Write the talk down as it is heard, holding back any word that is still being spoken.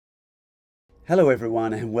Hello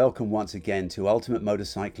everyone and welcome once again to Ultimate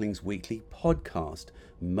Motorcycling's weekly podcast,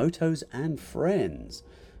 Motos and Friends.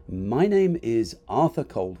 My name is Arthur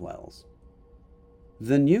Coldwells.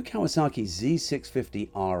 The new Kawasaki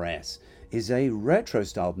Z650 RS is a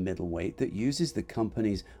retro-styled middleweight that uses the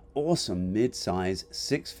company's awesome mid-size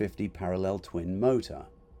 650 parallel twin motor.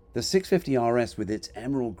 The 650 RS with its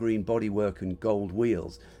emerald green bodywork and gold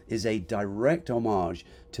wheels is a direct homage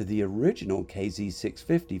to the original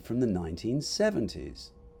KZ650 from the 1970s.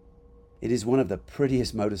 It is one of the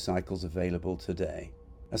prettiest motorcycles available today.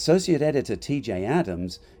 Associate editor TJ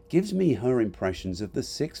Adams gives me her impressions of the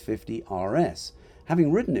 650 RS,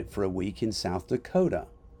 having ridden it for a week in South Dakota.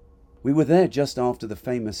 We were there just after the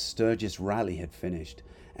famous Sturgis Rally had finished,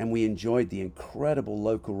 and we enjoyed the incredible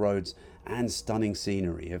local roads and stunning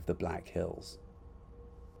scenery of the Black Hills.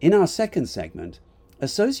 In our second segment,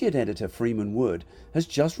 Associate Editor Freeman Wood has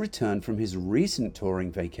just returned from his recent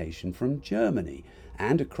touring vacation from Germany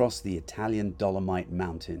and across the Italian Dolomite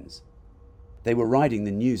Mountains. They were riding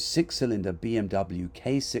the new six-cylinder BMW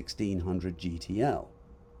K1600 GTL.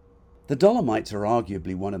 The Dolomites are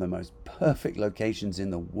arguably one of the most perfect locations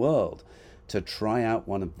in the world to try out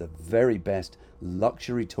one of the very best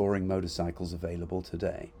luxury touring motorcycles available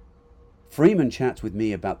today. Freeman chats with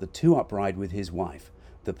me about the two-up ride with his wife,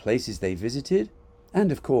 the places they visited, and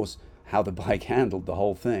of course, how the bike handled the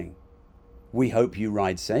whole thing. We hope you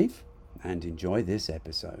ride safe and enjoy this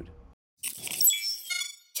episode.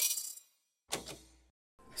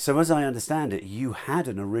 So as I understand it, you had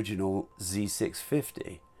an original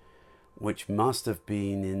Z650, which must have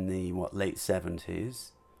been in the, late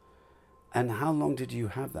 70s? And how long did you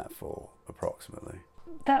have that for, approximately?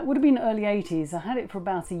 That would have been early 80s. I had it for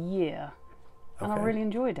about a year, and I Okay. really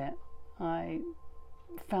enjoyed it. I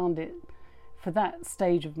found it, for that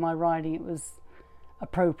stage of my riding, it was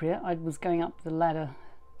appropriate. I was going up the ladder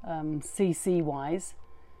CC-wise,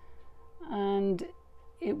 and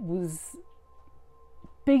it was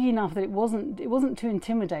big enough that it wasn't too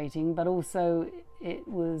intimidating, but also it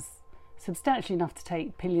was substantial enough to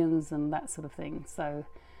take pillions and that sort of thing. So,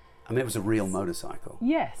 I mean, it was a real motorcycle.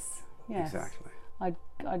 yes. Exactly.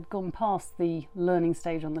 I'd gone past the learning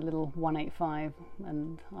stage on the little 185,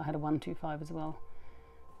 and I had a 125 as well.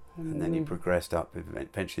 And then you progressed up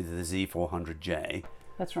eventually to the Z400J.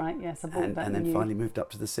 That's right, yes. I bought that And then new. finally moved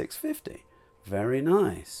up to the 650. Very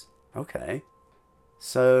nice. Okay.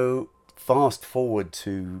 So fast forward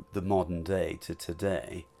to the modern day, to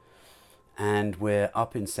today, and we're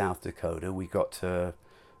up in South Dakota. We got to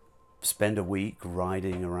spend a week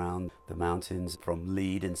riding around the mountains from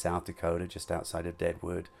Lead in South Dakota, just outside of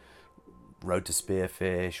Deadwood, rode to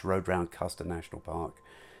Spearfish, rode round Custer National Park.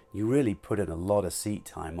 You really put in a lot of seat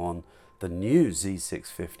time on the new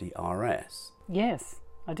Z650 RS. Yes,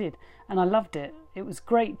 I did. And I loved it. It was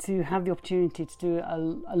great to have the opportunity to do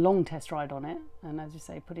a long test ride on it. And as you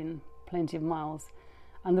say, put in plenty of miles.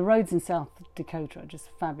 And the roads in South Dakota are just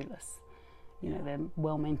fabulous. You know, they're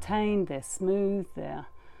well maintained, they're smooth, they're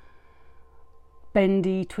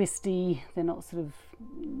bendy, twisty, they're not sort of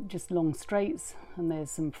just long straights, and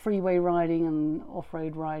there's some freeway riding and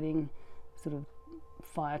off-road riding, sort of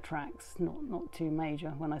fire tracks, not too major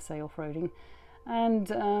when I say off-roading,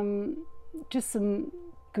 and just some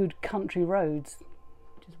good country roads,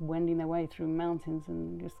 just wending their way through mountains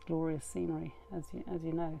and just glorious scenery, as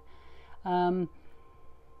you know.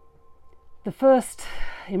 The first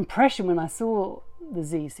impression when I saw the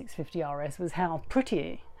Z650 RS was how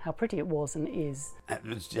pretty it was and is. It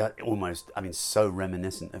was just almost, so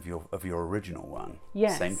reminiscent of your original one.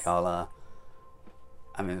 Yes. Same colour.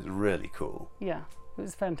 It was really cool. Yeah, it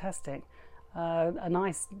was fantastic. A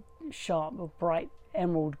nice, sharp, bright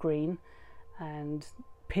emerald green and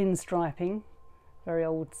pinstriping, very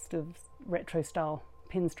old sort of retro style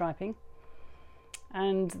pinstriping.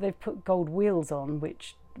 And they've put gold wheels on,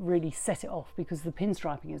 which really set it off because the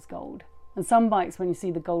pinstriping is gold. And some bikes, when you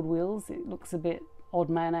see the gold wheels, it looks a bit odd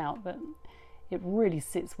man out, but it really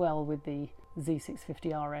sits well with the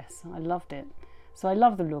Z650 RS. I loved it. So I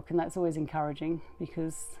love the look, and that's always encouraging,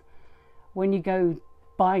 because when you go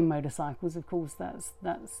buying motorcycles, of course, that's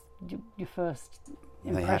your first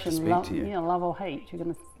impression. They have to speak to you. Love or hate. You're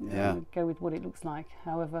going to go with what it looks like,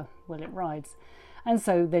 however well it rides. And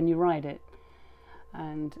so then you ride it.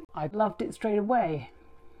 And I loved it straight away,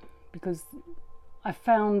 because I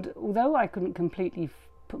found, although I couldn't completely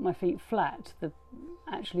put my feet flat,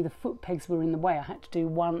 actually the foot pegs were in the way. I had to do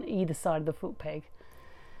one either side of the foot peg,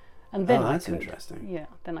 and then that's I could. interesting. Yeah,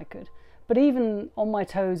 then I could. But even on my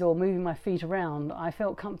toes or moving my feet around, I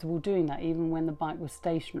felt comfortable doing that even when the bike was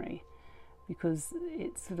stationary, because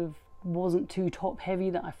it sort of wasn't too top heavy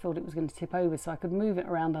that I felt it was going to tip over, so I could move it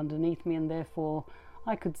around underneath me, and therefore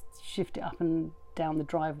I could shift it up and down the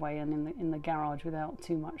driveway and in the garage without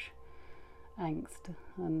too much angst.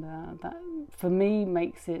 And that for me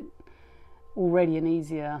makes it already an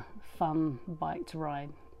easier, fun bike to ride,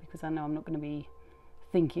 because I know I'm not going to be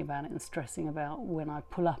thinking about it and stressing about when I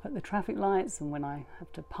pull up at the traffic lights and when I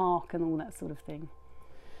have to park and all that sort of thing.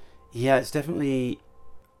 Yeah, it's definitely,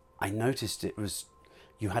 I noticed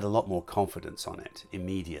you had a lot more confidence on it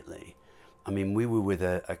immediately. I mean, we were with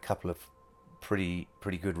a couple of pretty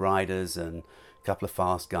good riders and a couple of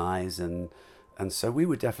fast guys, and so we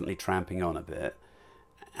were definitely tramping on a bit.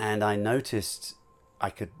 And I noticed I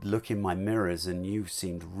could look in my mirrors and you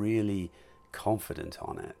seemed really confident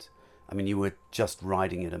on it. I mean, you were just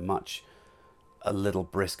riding at a little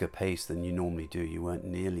brisker pace than you normally do. You weren't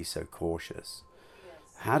nearly so cautious.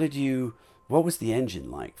 Yes. What was the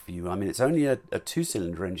engine like for you? I mean, it's only a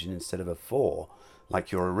 2-cylinder engine instead of a 4,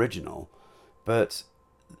 like your original. But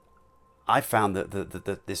I found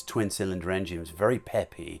that this twin-cylinder engine was very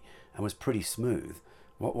peppy and was pretty smooth.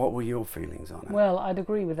 What were your feelings on it? Well, I'd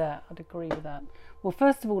agree with that. Well,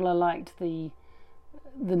 first of all, I liked the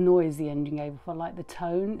noise the engine gave off. I like the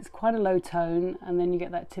tone. It's quite a low tone, and then you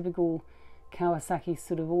get that typical Kawasaki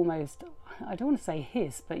sort of almost, I don't want to say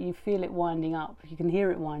hiss, but you feel it winding up. You can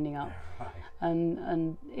hear it winding up. Right.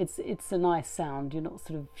 And it's a nice sound. You're not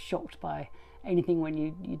sort of shocked by anything when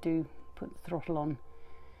you do put the throttle on.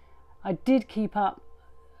 I did keep up,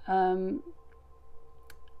 I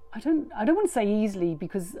don't want to say easily,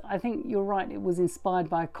 because I think you're right, it was inspired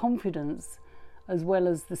by confidence as well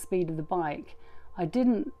as the speed of the bike. I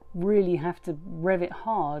didn't really have to rev it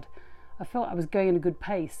hard. I felt I was going at a good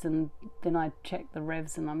pace, and then I checked the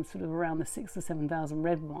revs and I'm sort of around the 6,000 or 7,000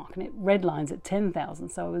 rev mark, and it red lines at 10,000,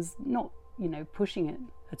 so I was not, pushing it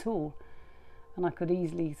at all. And I could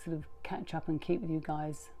easily sort of catch up and keep with you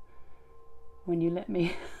guys when you let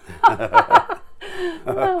me.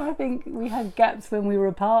 Well, I think we had gaps when we were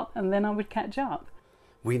apart, and then I would catch up.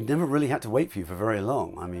 We never really had to wait for you for very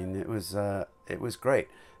long. I mean, it was great.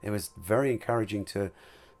 It was very encouraging to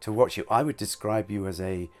watch you. I would describe you as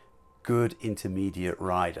a good intermediate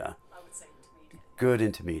rider. I would say intermediate. Good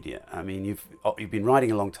intermediate. I mean, you've been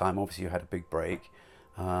riding a long time. Obviously, you had a big break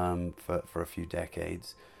for a few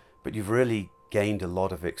decades, but you've really gained a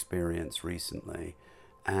lot of experience recently,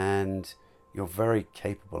 and you're very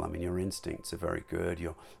capable. I mean, your instincts are very good.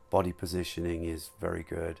 Your body positioning is very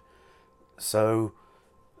good. So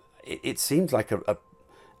it seems like a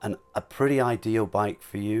pretty ideal bike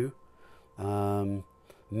for you.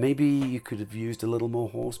 Maybe you could have used a little more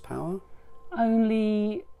horsepower?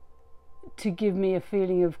 Only to give me a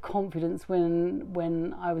feeling of confidence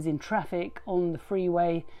when I was in traffic on the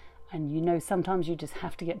freeway, and sometimes you just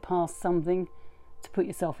have to get past something to put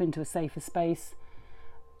yourself into a safer space.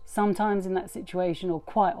 Sometimes in that situation, or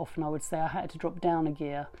quite often I would say, I had to drop down a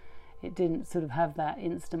gear. It didn't sort of have that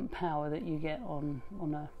instant power that you get on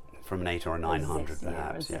a from an 8 or a 900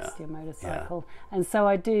 perhaps, a zestier motorcycle. Yeah. And so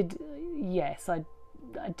I did, yes, I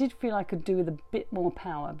did feel I could do with a bit more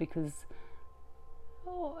power, because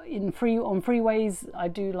on freeways I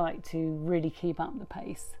do like to really keep up the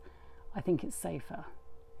pace. I think it's safer.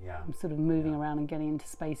 Yeah. I'm sort of moving around and getting into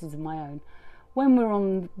spaces of my own. When we're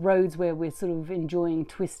on roads where we're sort of enjoying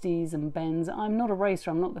twisties and bends, I'm not a racer,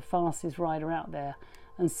 I'm not the fastest rider out there,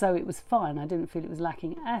 and so it was fine. I didn't feel it was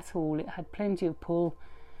lacking at all. It had plenty of pull.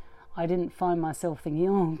 I didn't find myself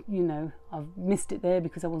thinking, I've missed it there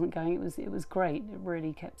because I wasn't going. It was great. It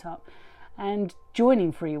really kept up. And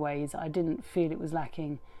joining freeways, I didn't feel it was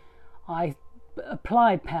lacking. I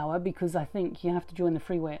applied power because I think you have to join the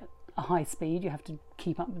freeway at a high speed. You have to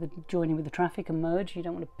keep up with joining with the traffic and merge. You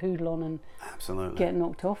don't want to poodle on and absolutely get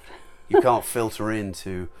knocked off. You can't filter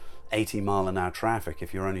into 80-mile-an-hour traffic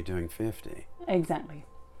if you're only doing 50. Exactly.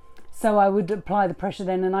 So I would apply the pressure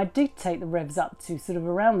then, and I did take the revs up to sort of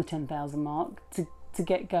around the 10,000 mark to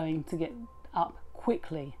get going, to get up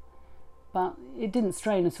quickly. But it didn't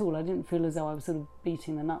strain at all. I didn't feel as though I was sort of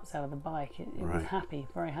beating the nuts out of the bike. It right. was happy,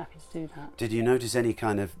 very happy to do that. Did you notice any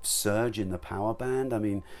kind of surge in the power band? I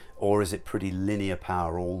mean, or is it pretty linear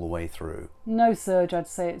power all the way through? No surge. I'd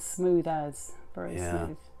say it's smooth as, very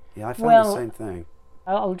smooth. Yeah, I found the same thing.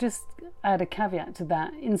 I'll just add a caveat to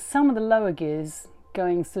that. In some of the lower gears,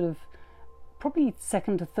 going sort of probably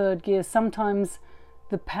second to third gear, sometimes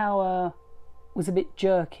the power was a bit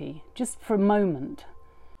jerky, just for a moment.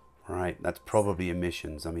 Right, that's probably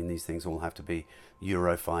emissions. I mean, these things all have to be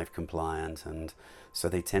Euro 5 compliant, and so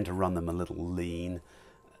they tend to run them a little lean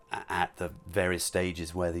at the various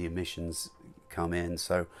stages where the emissions come in.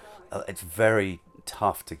 So it's very,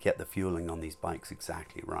 tough to get the fueling on these bikes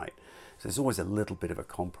exactly right. So there's always a little bit of a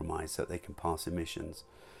compromise so that they can pass emissions.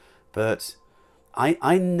 But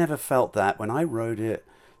I never felt that when I rode it.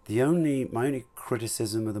 My only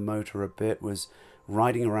criticism of the motor a bit was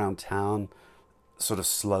riding around town sort of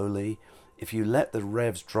slowly. If you let the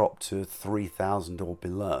revs drop to 3,000 or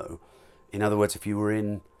below, in other words, if you were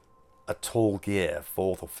in a tall gear,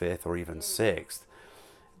 4th or 5th or even 6th,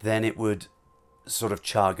 then it would sort of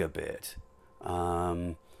chug a bit.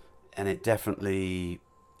 And it definitely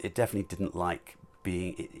didn't like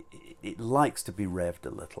being, it likes to be revved a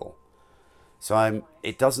little. So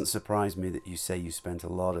it doesn't surprise me that you say you spent a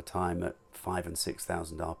lot of time at 5,000 and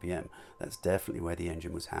 6,000 RPM. That's definitely where the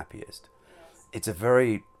engine was happiest. Yes. It's a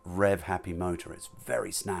very rev-happy motor. It's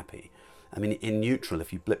very snappy. I mean, in neutral,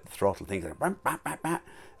 if you blip the throttle, things like bah, bah, bah, bah.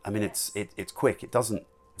 I mean, it's quick. It doesn't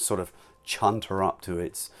sort of chunter up to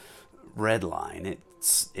its red line. It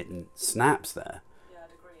snaps there. Yeah,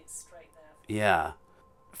 I'd agree. It's straight there. Yeah.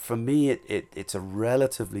 For me, it's a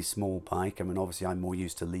relatively small bike. I mean, obviously, I'm more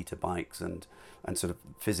used to litre bikes and sort of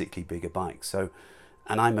physically bigger bikes. So,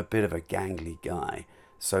 and I'm a bit of a gangly guy.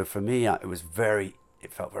 So for me,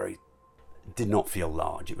 did not feel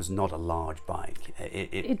large. It was not a large bike.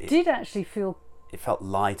 It did actually feel. It felt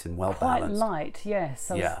light and well quite balanced. Light, yes.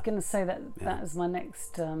 I was going to say that was my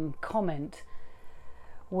next comment.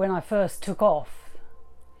 When I first took off,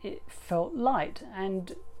 it felt light,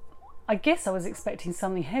 and I guess I was expecting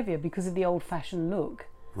something heavier because of the old-fashioned look.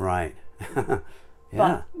 Right.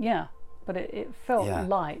 But it felt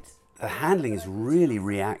light. The handling is really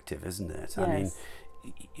reactive, isn't it? Yes. I mean,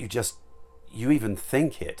 you even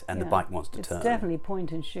think it, and the bike wants to turn. It's definitely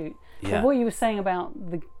point and shoot. Yeah. But what you were saying about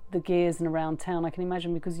the gears and around town, I can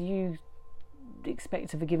imagine, because you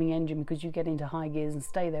expect a forgiving engine because you get into high gears and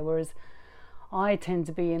stay there, whereas I tend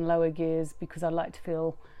to be in lower gears because I like to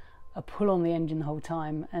feel a pull on the engine the whole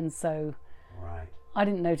time, and so I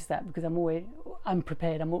didn't notice that because I'm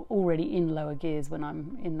prepared. I'm already in lower gears when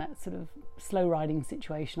I'm in that sort of slow riding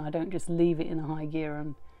situation. I don't just leave it in a high gear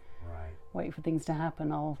and wait for things to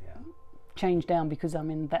happen. I'll change down because I'm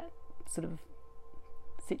in that sort of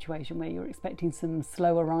situation where you're expecting some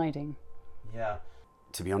slower riding. Yeah.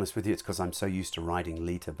 To be honest with you, it's because I'm so used to riding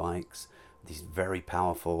litre bikes, these very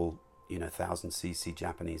powerful, 1,000cc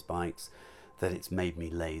Japanese bikes, that it's made me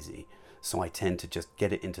lazy. So I tend to just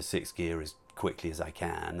get it into 6th gear as quickly as I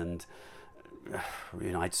can, and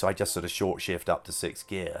so I just sort of short shift up to 6th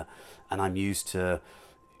gear, and I'm used to,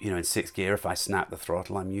 in 6th gear, if I snap the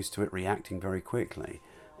throttle, I'm used to it reacting very quickly.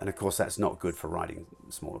 And of course that's not good for riding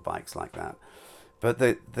smaller bikes like that. But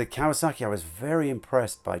the Kawasaki, I was very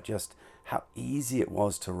impressed by just how easy it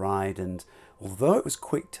was to ride, and although it was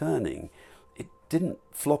quick turning, it didn't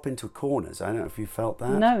flop into corners. I don't know if you felt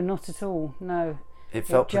that. No, not at all, no. It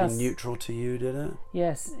felt pretty neutral to you, did it?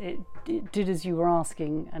 Yes, it did as you were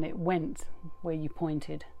asking, and it went where you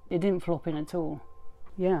pointed. It didn't flop in at all.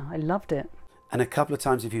 Yeah, I loved it. And a couple of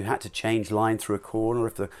times, if you had to change line through a corner,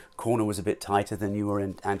 if the corner was a bit tighter than you were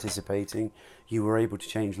anticipating, you were able to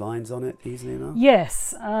change lines on it easily enough?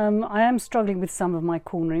 Yes, I am struggling with some of my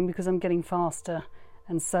cornering because I'm getting faster,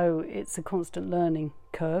 and so it's a constant learning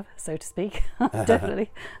curve, so to speak.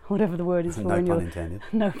 Definitely, whatever the word is for. No pun intended.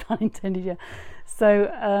 No pun intended, yeah. So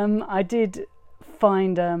I did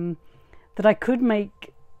find that I could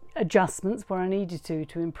make adjustments where I needed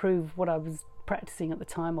to improve what I was practicing at the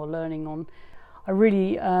time or learning on. I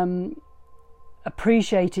really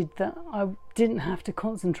appreciated that I didn't have to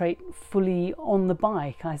concentrate fully on the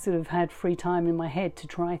bike. I sort of had free time in my head to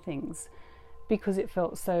try things because it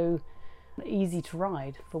felt so easy to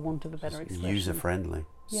ride, for want of a better expression. User-friendly.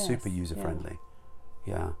 Yes, super user-friendly.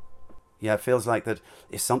 Yeah. Yeah, it feels like that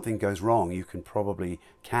if something goes wrong, you can probably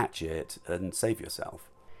catch it and save yourself.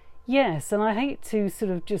 Yes, and I hate to sort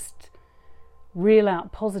of just reel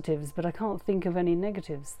out positives, but I can't think of any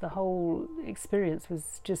negatives. The whole experience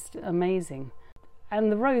was just amazing. And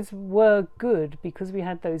the roads were good because we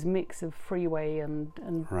had those mix of freeway and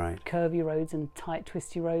curvy roads and tight,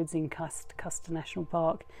 twisty roads in Custer National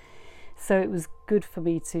Park. So it was good for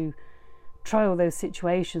me to try all those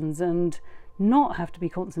situations and not have to be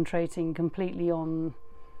concentrating completely on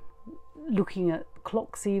looking at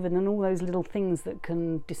clocks even and all those little things that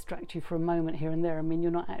can distract you for a moment here and there. I mean,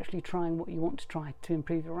 you're not actually trying what you want to try to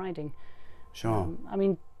improve your riding. Sure. I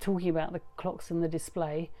mean, talking about the clocks and the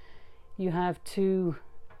display, you have two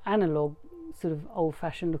analog sort of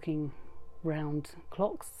old-fashioned looking round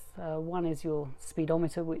clocks. One is your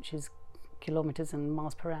speedometer, which is kilometers and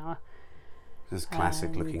miles per hour. There's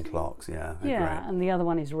classic looking clocks, yeah. Yeah, great. And the other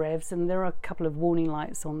one is revs, and there are a couple of warning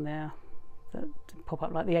lights on there that pop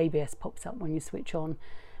up, like the ABS pops up when you switch on.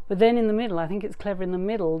 But then in the middle, I think it's clever, in the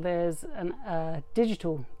middle there's a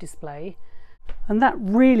digital display, and that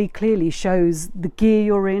really clearly shows the gear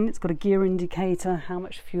you're in. It's got a gear indicator, how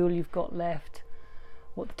much fuel you've got left,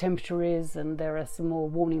 what the temperature is, and there are some more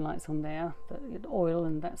warning lights on there, the oil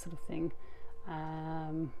and that sort of thing.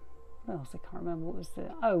 What else? I can't remember what was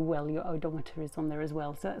the... Oh, well, your odometer is on there as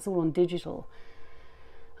well, so that's all on digital.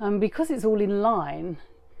 Because it's all in line,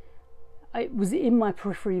 it was in my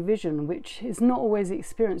periphery vision, which is not always the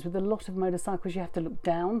experience. With a lot of motorcycles, you have to look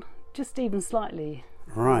down, just even slightly.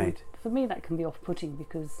 Right. For me, that can be off-putting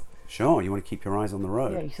because... Sure, you want to keep your eyes on the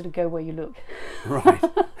road. Yeah, you sort of go where you look.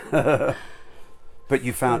 Right. But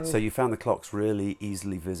you found the clocks really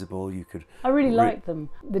easily visible. You could... I really liked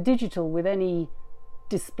them. The digital with any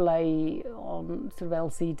display on sort of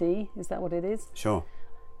LCD, is that what it is? Sure.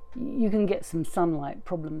 You can get some sunlight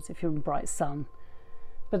problems if you're in bright sun.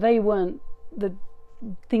 But they weren't, the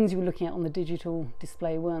things you were looking at on the digital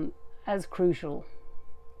display weren't as crucial.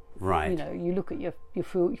 Right. You know, you look at your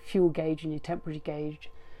fuel gauge and your temperature gauge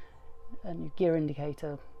and your gear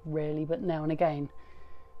indicator rarely, but now and again,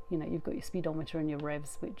 you know, you've got your speedometer and your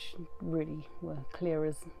revs, which really were clear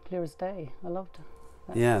as day. I loved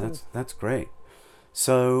that. Yeah, that's great.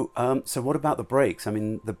 So what about the brakes? I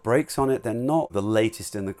mean, the brakes on it, they're not the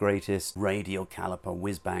latest and the greatest radial caliper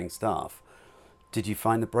whiz-bang stuff. Did you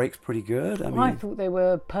find the brakes pretty good? I thought they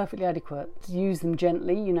were perfectly adequate. Use them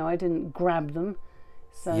gently, you know, I didn't grab them.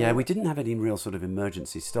 So yeah, we didn't have any real sort of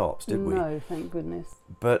emergency stops, did we? No, thank goodness.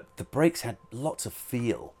 But the brakes had lots of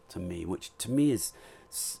feel to me, which to me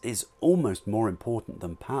is almost more important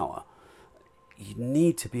than power. You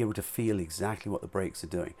need to be able to feel exactly what the brakes are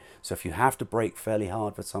doing. So if you have to brake fairly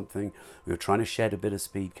hard for something, or you're trying to shed a bit of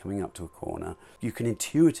speed coming up to a corner, you can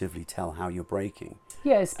intuitively tell how you're braking.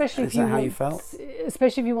 Yeah, especially Is that how you felt?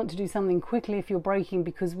 Especially if you want to do something quickly, if you're braking,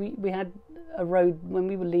 because we had a road when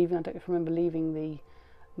we were leaving. I don't know if you remember leaving the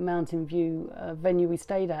Mountain View venue we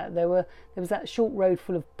stayed at. There was that short road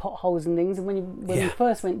full of potholes and things, and when we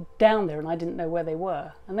first went down there, and I didn't know where they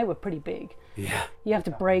were, and they were pretty big. Yeah. You have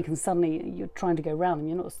to brake, and suddenly you're trying to go round them.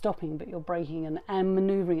 You're not stopping, but you're braking and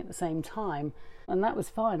manoeuvring at the same time, and that was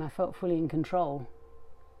fine. I felt fully in control.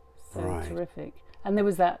 So Right. Terrific. And there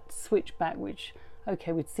was that switchback, which,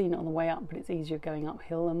 okay, we'd seen it on the way up, but it's easier going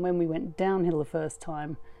uphill. And when we went downhill the first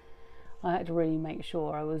time, I had to really make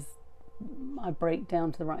sure I braked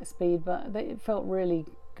down to the right speed, but it felt really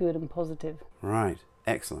good and positive. Right.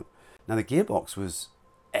 Excellent. Now the gearbox was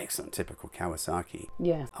excellent, typical Kawasaki.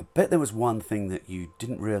 Yeah. I bet there was one thing that you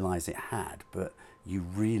didn't realise it had, but you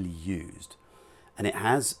really used. And it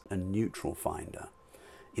has a neutral finder.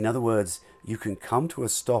 In other words, you can come to a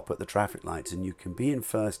stop at the traffic lights and you can be in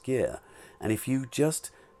first gear, and if you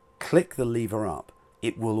just click the lever up,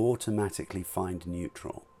 it will automatically find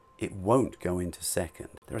neutral. It won't go into second.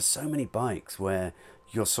 There are so many bikes where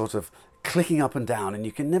you're sort of clicking up and down and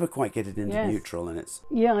you can never quite get it into neutral, and it's...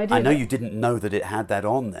 Yeah, I did. I know you didn't know that it had that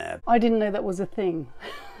on there. I didn't know that was a thing.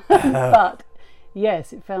 But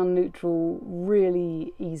yes, it found neutral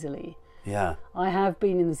really easily. Yeah. I have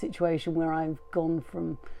been in the situation where I've gone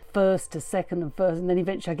from first to second and first, and then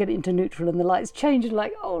eventually I get it into neutral and the lights change, and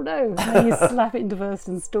like, oh no, and then you slap it into first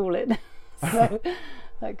and stall it. So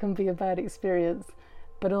that can be a bad experience.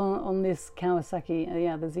 But on this Kawasaki,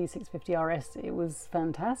 the Z650 RS, it was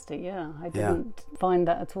fantastic. Yeah, I didn't find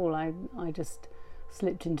that at all. I just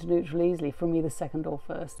slipped into neutral easily from either second or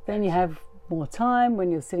first. Then you have more time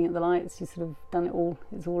when you're sitting at the lights. You sort of done it all.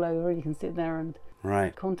 It's all over. You can sit there and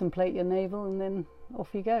contemplate your navel, and then off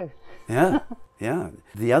you go. Yeah.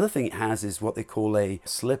 The other thing it has is what they call a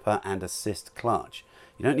slipper and assist clutch.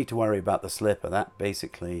 You don't need to worry about the slipper. That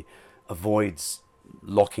basically avoids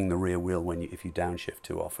locking the rear wheel if you downshift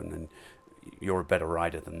too often, and you're a better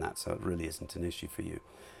rider than that, so it really isn't an issue for you.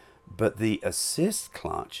 But the assist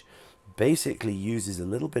clutch basically uses a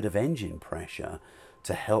little bit of engine pressure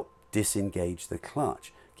to help disengage the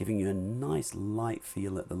clutch, giving you a nice light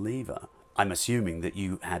feel at the lever. I'm assuming that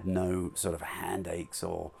you had no sort of hand aches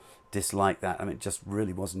or dislike that. I mean, it just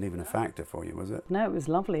really wasn't even a factor for you, was it? No, it was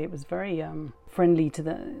lovely. It was very friendly to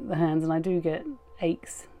the hands, and I do get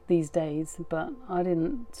aches these days, but I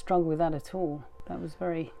didn't struggle with that at all. That was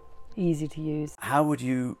very easy to use. How would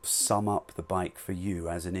you sum up the bike for you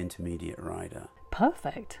as an intermediate rider?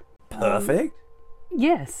 Perfect. Perfect?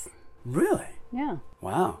 Yes. Really? Yeah.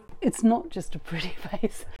 Wow. It's not just a pretty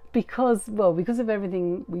face because of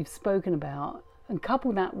everything we've spoken about, and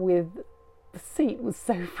couple that with the seat was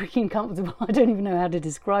so freaking comfortable. I don't even know how to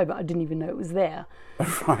describe it. I didn't even know it was there.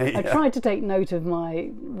 Right. I tried to take note of my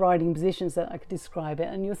riding position so that I could describe it,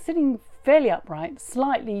 and you're sitting fairly upright,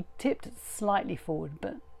 slightly tipped slightly forward,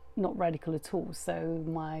 but not radical at all. So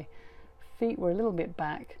my feet were a little bit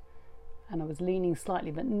back and I was leaning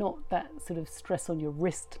slightly, but not that sort of stress on your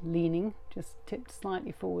wrist leaning, just tipped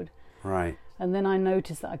slightly forward. Right. And then I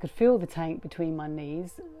noticed that I could feel the tank between my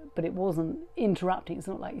knees, but it wasn't interrupting. It's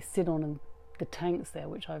not like you sit on the tanks there,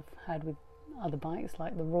 which I've had with other bikes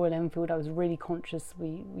like the Royal Enfield. I was really conscious.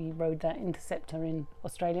 We rode that Interceptor in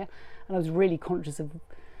Australia, and I was really conscious of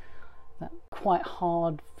that quite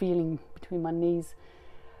hard feeling between my knees.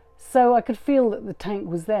 So I could feel that the tank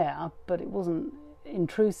was there, but it wasn't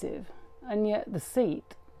intrusive. And yet the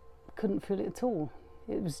seat, couldn't feel it at all.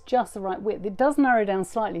 It was just the right width. It does narrow down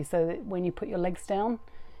slightly so that when you put your legs down,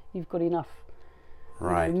 you've got enough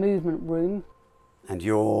movement room. And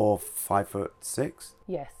you're 5'6"?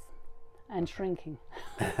 Yes, and shrinking.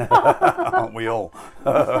 Aren't we all?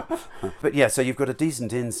 But yeah, so you've got a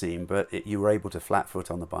decent inseam, but you were able to flat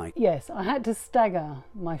foot on the bike. Yes, I had to stagger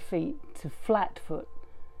my feet to flat foot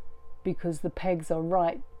because the pegs are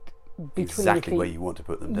right between exactly the feet. where you want to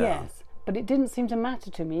put them down. Yes, but it didn't seem to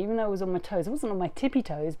matter to me, even though I was on my toes. I wasn't on my tippy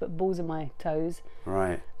toes, but balls of my toes.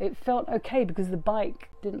 Right. It felt okay because the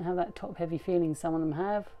bike didn't have that top heavy feeling some of them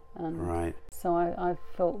have. Right. So I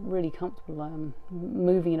felt really comfortable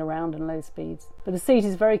moving it around in low speeds. But the seat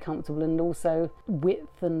is very comfortable, and also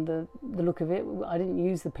width and the look of it. I didn't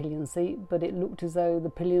use the pillion seat, but it looked as though the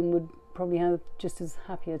pillion would probably have just as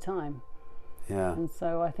happy a time. Yeah. And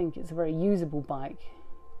so I think it's a very usable bike.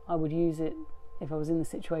 I would use it if I was in the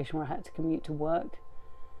situation where I had to commute to work.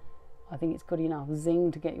 I think it's got enough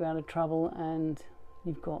zing to get you out of trouble, and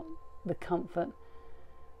you've got the comfort.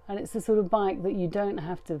 And it's the sort of bike that you don't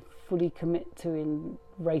have to fully commit to in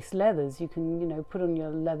race leathers. You can, put on your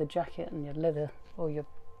leather jacket and your leather or your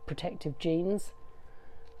protective jeans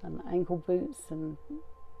and ankle boots and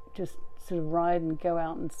just sort of ride and go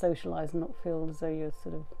out and socialise and not feel as though you're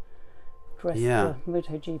sort of dressed for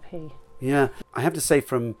MotoGP. Yeah, I have to say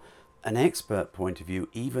from an expert point of view,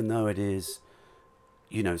 even though it is,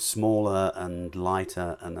 smaller and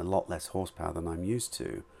lighter and a lot less horsepower than I'm used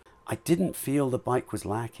to, I didn't feel the bike was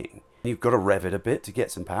lacking. You've got to rev it a bit to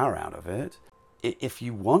get some power out of it. If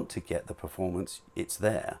you want to get the performance, it's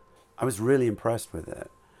there. I was really impressed with it.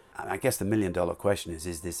 I guess the $1 million question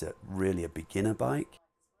is this really a beginner bike?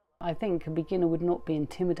 I think a beginner would not be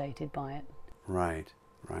intimidated by it. Right.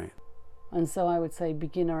 And so I would say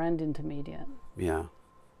beginner and intermediate. Yeah.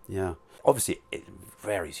 Obviously, it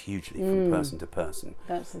varies hugely from person to person.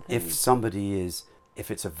 That's the thing.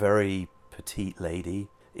 If it's a very petite lady,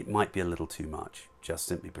 it might be a little too much, just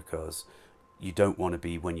simply because you don't want to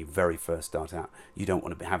be, when you very first start out, you don't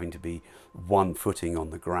want to be having to be one footing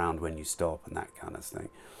on the ground when you stop and that kind of thing.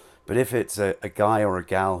 But if it's a guy or a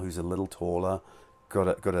gal who's a little taller, got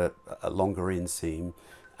a longer inseam,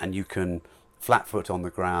 and you can flat foot on the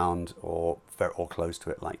ground or close to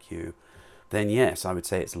it like you, then yes, I would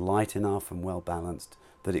say it's light enough and well balanced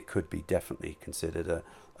that it could be definitely considered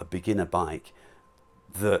a beginner bike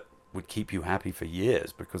that would keep you happy for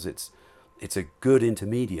years, because it's a good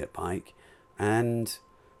intermediate bike, and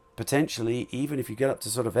potentially even if you get up to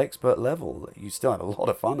sort of expert level, you still have a lot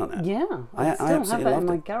of fun on it. Yeah, I still have that in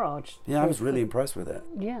my garage. Yeah, I was really impressed with it.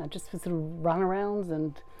 Yeah, just for sort of runarounds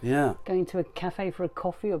and going to a cafe for a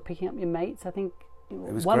coffee or picking up your mates. I think it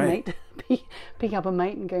was one great. mate, pick up a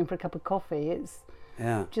mate and going for a cup of coffee. It's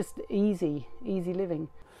just easy living.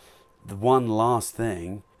 The one last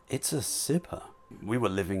thing, it's a sipper. We were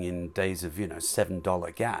living in days of,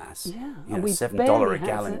 $7 gas. Yeah. $7 a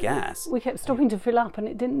gallon gas. We kept stopping to fill up and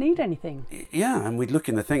it didn't need anything. Yeah, and we'd look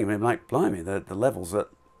in the thing and we'd be like, blimey, the levels are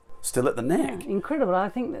still at the neck. Yeah, incredible. I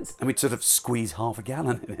think that's... And we'd sort of squeeze half a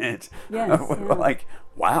gallon in it. Yes. We were like,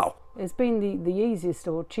 wow. It's been the easiest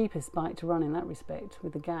or cheapest bike to run in that respect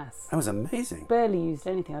with the gas. That was amazing. Barely used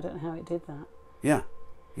anything. I don't know how it did that. Yeah.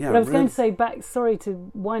 But I was going to say sorry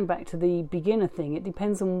to wind back to the beginner thing. It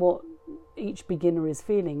depends on what each beginner is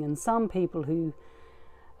feeling, and some people who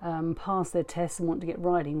pass their tests and want to get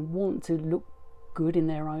riding want to look good in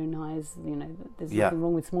their own eyes. There's nothing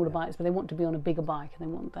wrong with smaller bikes, but they want to be on a bigger bike and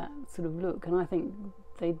they want that sort of look, and I think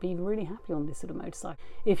they'd be really happy on this sort of motorcycle.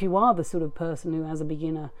 If you are the sort of person who, as a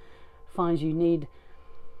beginner, finds you need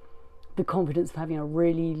the confidence of having a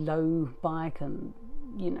really low bike and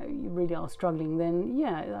you really are struggling, then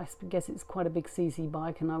I guess it's quite a big CC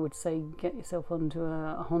bike, and I would say get yourself onto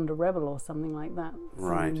a Honda Rebel or something like that.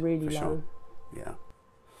 Right, really for low. sure. Yeah,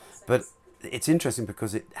 but it's interesting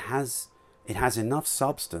because it has enough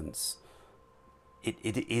substance.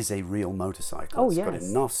 It is a real motorcycle. It's got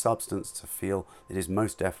enough substance to feel it is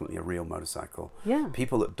most definitely a real motorcycle. Yeah.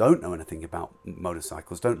 People that don't know anything about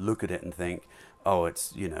motorcycles don't look at it and think, oh,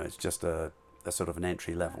 it's it's just a a sort of an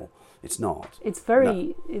entry level. It's not. It's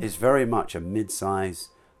It's very much a mid-size,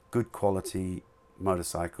 good quality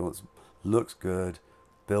motorcycle. It looks good,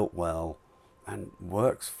 built well, and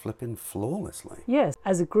works flipping flawlessly. Yes,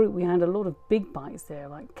 as a group we had a lot of big bikes there,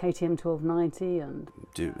 like KTM 1290 and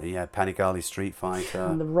Panigale Street Fighter.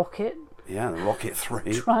 And the Rocket. Yeah, the Rocket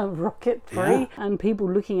 3. Triumph Rocket 3. Yeah. And people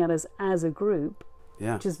looking at us as a group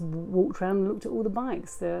just walked around and looked at all the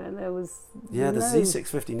bikes. There was the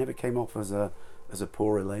Z650 never came off as a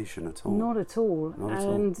poor relation at all. Not at all. Not at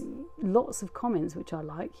and all. Lots of comments, which I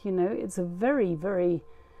like. It's a very, very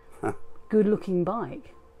good-looking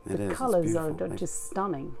bike. The colours are just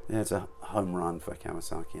stunning. Yeah, it's a home run for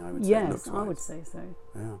Kawasaki, I would say. Yes, I would say so.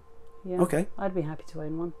 Yeah. Okay. I'd be happy to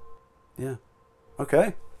own one. Yeah.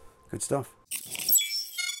 Okay. Good stuff.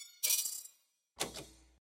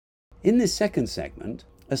 In this second segment,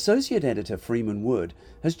 Associate Editor Freeman Wood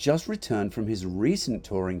has just returned from his recent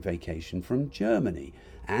touring vacation from Germany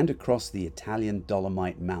and across the Italian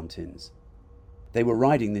Dolomite Mountains. They were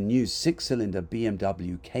riding the new 6-cylinder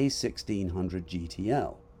BMW K1600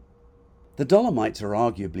 GTL. The Dolomites are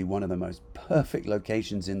arguably one of the most perfect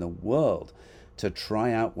locations in the world to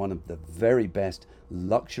try out one of the very best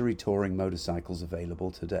luxury touring motorcycles available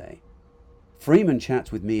today. Freeman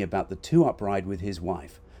chats with me about the two-up ride with his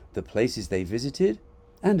wife, the places they visited,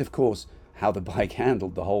 and of course, how the bike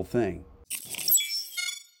handled the whole thing.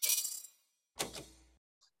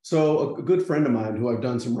 So a good friend of mine who I've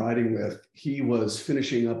done some riding with, he was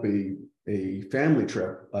finishing up a family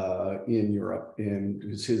trip in Europe, and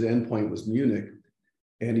his endpoint was Munich.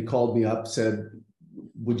 And he called me up, said,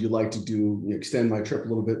 would you like to extend my trip a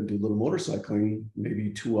little bit and do a little motorcycling,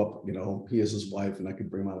 maybe two up, he has his wife and I could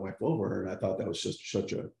bring my wife over. And I thought that was just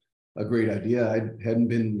such a great idea. I hadn't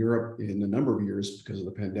been in Europe in a number of years because of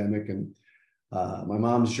the pandemic. And my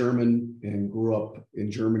mom's German and grew up in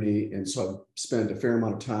Germany. And so I've spent a fair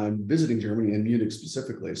amount of time visiting Germany and Munich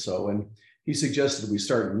specifically. So when he suggested we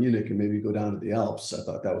start in Munich and maybe go down to the Alps, I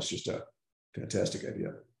thought that was just a fantastic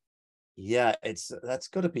idea. Yeah,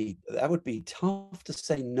 that would be tough to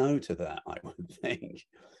say no to that, I would think.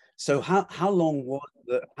 So how long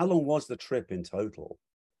was the trip in total?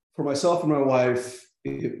 For myself and my wife,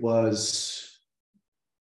 it was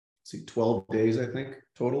 12 days, I think,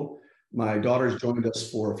 total. My daughters joined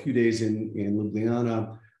us for a few days in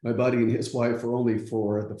Ljubljana. My buddy and his wife were only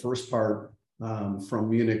for the first part from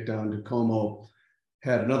Munich down to Como.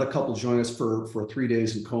 Had another couple join us for 3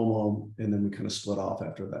 days in Como, and then we kind of split off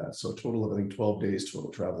after that. So a total of, I think, 12 days total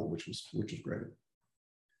travel, which was great.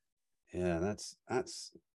 Yeah,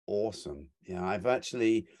 that's awesome. Yeah,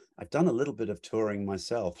 I've done a little bit of touring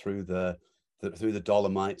myself through the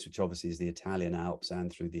Dolomites, which obviously is the Italian Alps,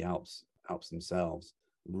 and through the Alps themselves.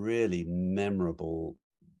 Really memorable,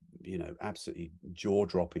 absolutely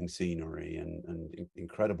jaw-dropping scenery and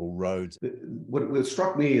incredible roads. What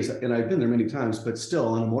struck me is, and I've been there many times, but still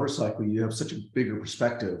on a motorcycle, you have such a bigger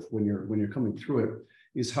perspective when you're coming through it,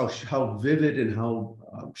 is how vivid and how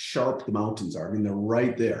sharp the mountains are. I mean, they're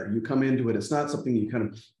right there. You come into it, it's not something you kind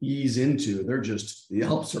of ease into. The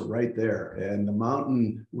Alps are right there. And the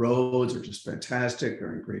mountain roads are just fantastic.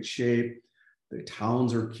 They're in great shape. The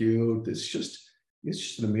towns are cute. It's just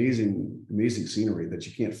an amazing scenery that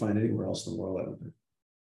you can't find anywhere else in the world, I don't think.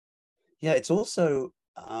 Yeah, it's also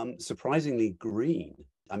surprisingly green.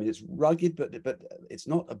 I mean, it's rugged, but it's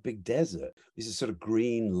not a big desert. This is sort of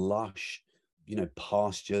green, lush,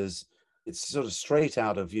 pastures. It's sort of straight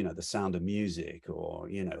out of, The Sound of Music or,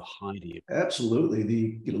 Heidi.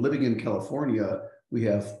 Absolutely. Living in California, we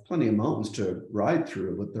have plenty of mountains to ride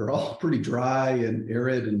through, but they're all pretty dry and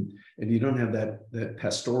arid, and you don't have that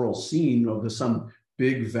pastoral scene of some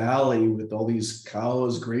big valley with all these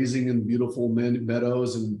cows grazing in beautiful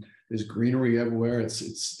meadows, and there's greenery everywhere.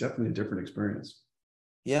 It's definitely a different experience.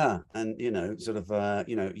 Yeah, and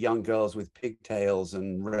young girls with pigtails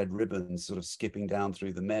and red ribbons sort of skipping down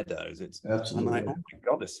through the meadows. It's absolutely. I'm like, oh my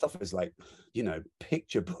God, this stuff is like,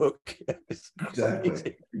 picture book.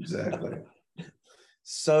 Exactly.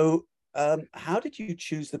 So how did you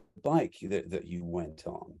choose the bike that you went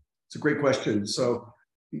on? It's a great question. So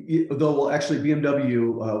actually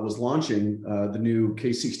BMW was launching the new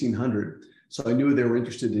K1600. So I knew they were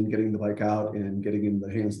interested in getting the bike out and getting in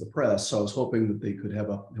the hands of the press. So I was hoping that they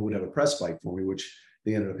would have a press bike for me, which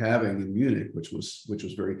they ended up having in Munich, which was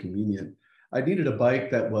very convenient. I needed a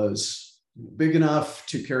bike that was big enough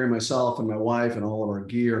to carry myself and my wife and all of our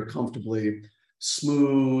gear comfortably,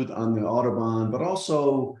 smooth on the Autobahn, but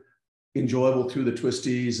also enjoyable through the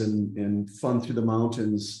twisties and fun through the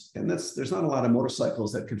mountains. And there's not a lot of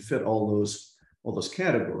motorcycles that could fit all those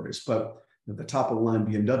categories. But the top of the line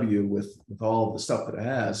BMW with all the stuff that it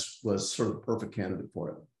has was sort of the perfect candidate for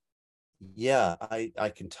it. Yeah, I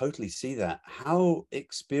can totally see that. How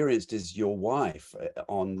experienced is your wife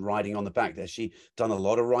on riding on the back? Has she done a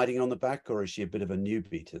lot of riding on the back, or is she a bit of a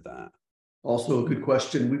newbie to that? Also a good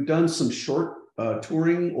question. We've done some short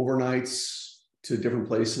touring overnights to different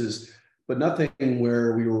places, but nothing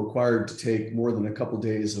where we were required to take more than a couple of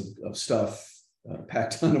days of stuff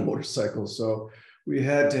packed on a motorcycle. So we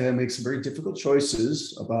had to make some very difficult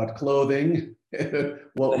choices about clothing,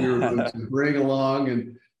 what we were going to bring along,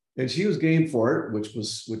 and she was game for it, which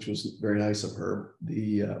was very nice of her.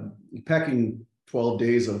 The packing 12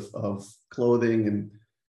 days of clothing and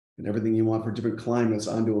everything you want for different climates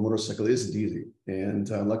onto a motorcycle isn't easy. And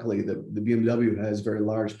luckily, the BMW has very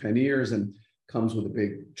large panniers and comes with a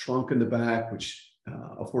big trunk in the back, which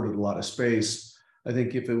afforded a lot of space. I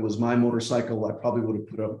think if it was my motorcycle, I probably would have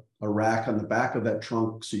put a rack on the back of that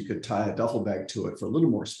trunk so you could tie a duffel bag to it for a little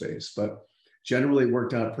more space. But generally, it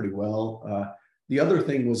worked out pretty well. The other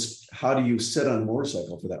thing was, how do you sit on a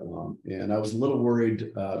motorcycle for that long? And I was a little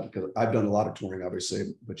worried because I've done a lot of touring,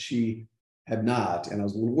 obviously, but she had not. And I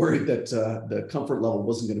was a little worried that the comfort level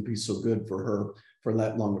wasn't going to be so good for her for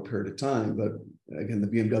that long a period of time. But again, the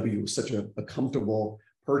BMW was such a comfortable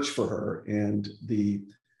perch for her. And the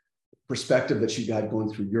perspective that she got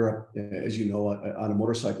going through Europe, as you know, on a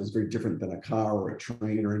motorcycle is very different than a car or a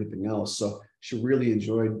train or anything else. So she really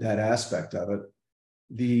enjoyed that aspect of it.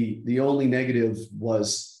 The only negative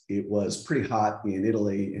was it was pretty hot in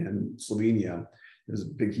Italy and Slovenia. There was a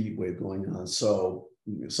big heat wave going on. So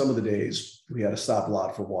some of the days we had to stop a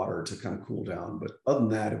lot for water to kind of cool down. But other than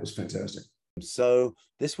that, it was fantastic. So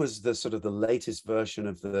this was the sort of the latest version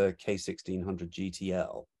of the K1600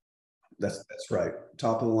 GTL. That's right.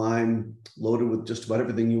 Top of the line, loaded with just about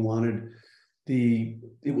everything you wanted.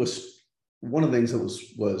 It was one of the things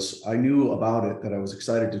that was I knew about it that I was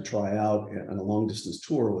excited to try out on a long distance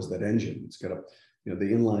tour was that engine. It's got the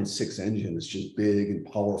inline six engine is just big and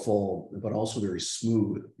powerful, but also very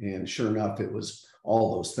smooth. And sure enough, it was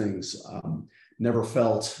all those things. Never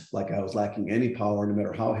felt like I was lacking any power, no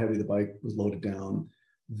matter how heavy the bike was loaded down.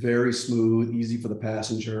 Very smooth, easy for the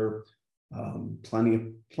passenger.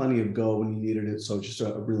 Plenty of go when you needed it. So just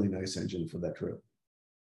a really nice engine for that trip.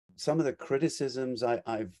 Some of the criticisms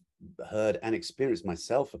I've heard and experienced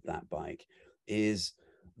myself of that bike is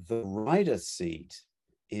the rider seat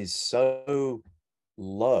is so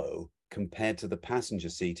low compared to the passenger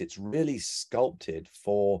seat. It's really sculpted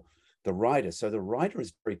for the rider. So the rider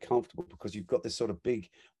is very comfortable because you've got this sort of big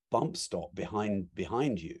bump stop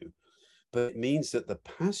behind you. But it means that the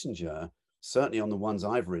passenger, certainly on the ones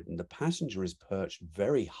I've ridden, the passenger is perched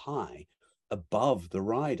very high above the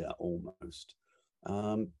rider almost.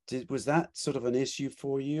 Was that sort of an issue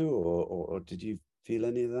for you, or did you feel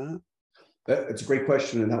any of that? It's a great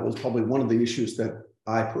question, and that was probably one of the issues that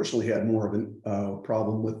I personally had more of a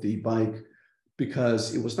problem with the bike,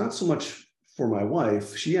 because it was not so much for my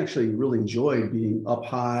wife. She actually really enjoyed being up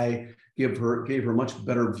high, gave her a much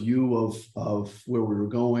better view of where we were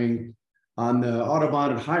going. On the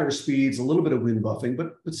Autobahn at higher speeds, a little bit of wind buffing,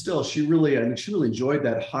 but still, she really enjoyed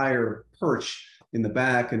that higher perch in the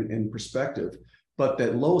back and perspective. But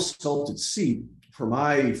that low sculpted seat for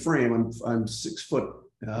my frame, I'm 6 foot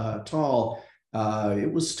tall.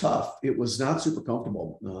 It was tough. It was not super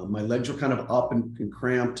comfortable. My legs were kind of up and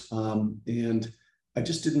cramped, and I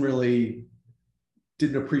just didn't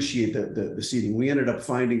appreciate the seating. We ended up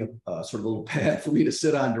finding a sort of a little pad for me to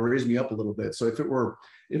sit on to raise me up a little bit. So if it were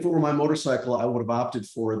my motorcycle, I would have opted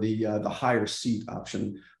for the higher seat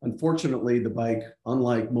option. Unfortunately, the bike,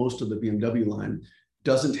 unlike most of the BMW line,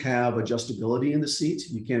 doesn't have adjustability in the seat.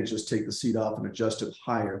 You can't just take the seat off and adjust it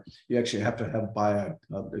higher. You actually have to buy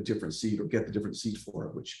a different seat or get the different seat for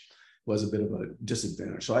it, which was a bit of a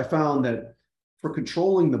disadvantage. So I found that for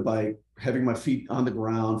controlling the bike, having my feet on the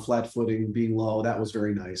ground, flat footing, being low, that was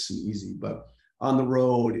very nice and easy. But on the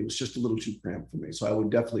road, it was just a little too cramped for me. So I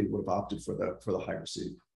would have opted for the higher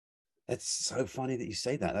seat. It's so funny that you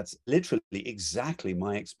say that. That's literally exactly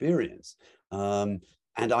my experience.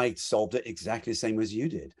 And I solved it exactly the same as you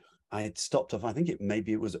did. I had stopped off, I think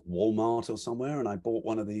maybe it was at Walmart or somewhere, and I bought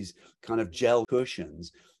one of these kind of gel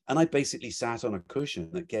cushions. And I basically sat on a cushion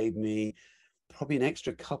that gave me probably an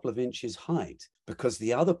extra couple of inches height, because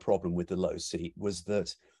the other problem with the low seat was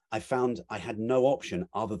that I found I had no option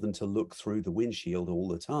other than to look through the windshield all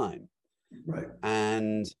the time. Right.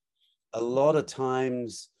 And a lot of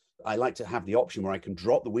times I like to have the option where I can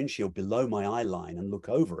drop the windshield below my eye line and look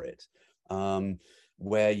over it.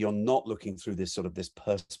 where you're not looking through this sort of this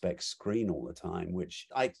perspex screen all the time, which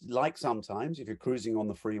I like sometimes if you're cruising on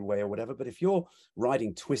the freeway or whatever. But if you're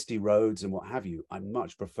riding twisty roads and what have you, I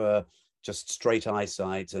much prefer just straight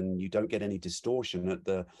eyesight, and you don't get any distortion at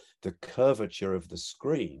the curvature of the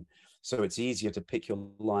screen. So it's easier to pick your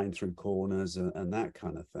line through corners and that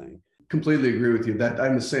kind of thing. Completely agree with you. That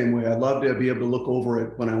I'm the same way. I love to be able to look over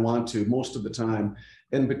it when I want to, most of the time,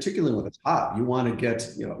 and particularly when it's hot. You want to get,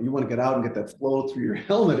 you want to get out and get that flow through your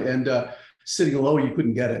helmet. And sitting low, you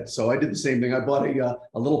couldn't get it. So I did the same thing. I bought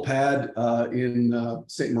a little pad in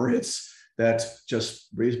St. Moritz that just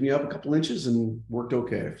raised me up a couple inches and worked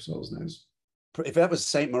okay. So it was nice. If that was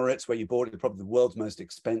St. Moritz where you bought it, probably the world's most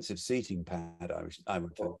expensive seating pad, I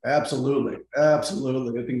would think. Absolutely.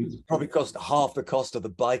 Absolutely. I think it's probably cost half the cost of the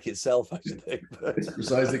bike itself, I think. That's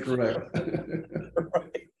precisely correct.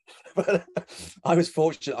 Right. But I was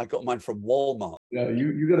fortunate. I got mine from Walmart. Yeah,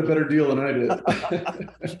 you got a better deal than I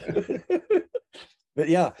did. But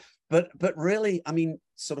yeah, but really, I mean,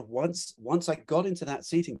 sort of once I got into that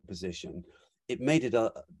seating position, it made it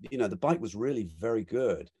the bike was really very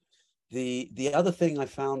good. The other thing I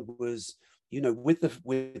found was, with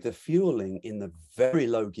the fueling in the very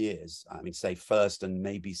low gears, I mean, say first and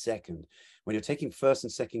maybe second, when you're taking first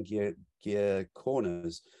and second gear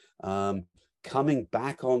corners, coming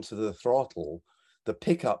back onto the throttle, the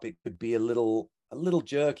pickup, it could be a little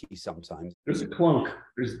jerky sometimes. There's a clunk.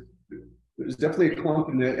 There's definitely a clunk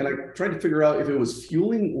in there, and I tried to figure out if it was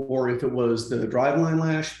fueling or if it was the driveline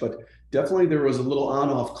lash, but definitely there was a little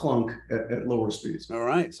on-off clunk at lower speeds. All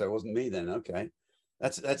right, so it wasn't me then. Okay,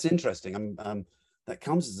 that's interesting. That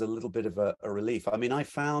comes as a little bit of a relief. I mean, I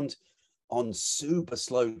found on super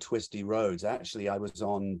slow, twisty roads. Actually, I was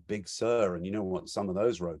on Big Sur, and you know what some of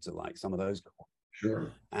those roads are like. Some of those.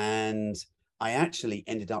 Sure. And I actually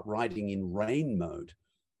ended up riding in rain mode,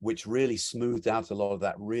 which really smoothed out a lot of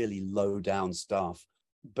that really low down stuff.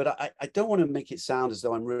 But I don't want to make it sound as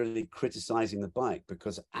though I'm really criticizing the bike,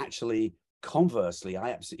 because actually, conversely,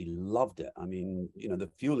 I absolutely loved it. I mean, the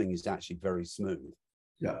fueling is actually very smooth.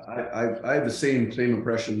 Yeah, I have the same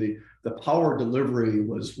impression. The power delivery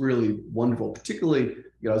was really wonderful. Particularly,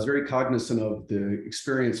 I was very cognizant of the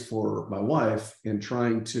experience for my wife and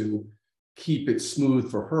trying to keep it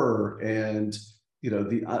smooth for her, and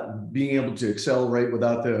the being able to accelerate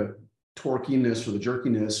without the torquiness or the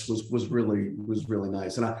jerkiness was really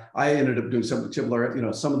nice. And I ended up doing something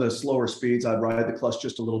similar. Some of the slower speeds, I'd ride the clutch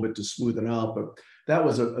just a little bit to smooth it out, but that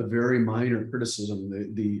was a very minor criticism.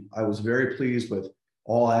 I was very pleased with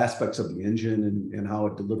all aspects of the engine and how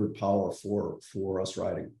it delivered power for us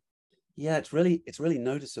riding. Yeah, it's really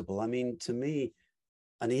noticeable. I mean, to me,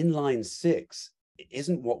 an inline six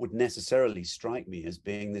isn't what would necessarily strike me as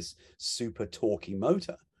being this super torquey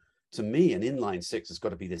motor. To me, an inline six has got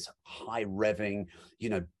to be this high revving,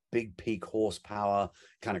 big peak horsepower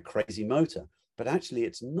kind of crazy motor. But actually,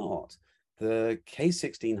 it's not. The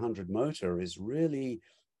K1600 motor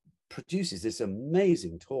produces this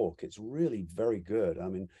amazing torque. It's really very good. I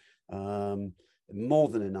mean, more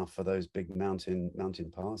than enough for those big mountain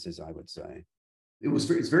passes, I would say.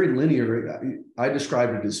 It's very linear. I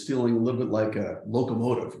described it as feeling a little bit like a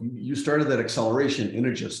locomotive. You started that acceleration and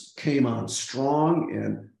it just came on strong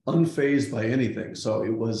and unfazed by anything. So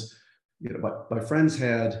it was, my friends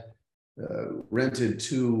had rented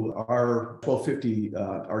two R1250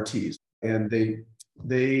 RTs, and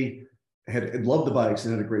they had loved the bikes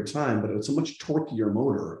and had a great time, but it's a much torqueier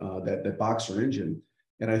motor, that Boxer engine.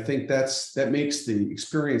 And I think that makes the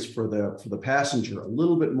experience for the passenger a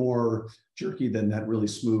little bit more jerky than that really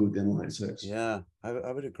smooth inline six. Yeah,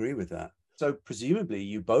 I would agree with that. So presumably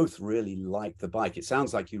you both really liked the bike. It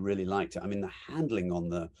sounds like you really liked it. I mean, the handling on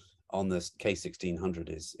the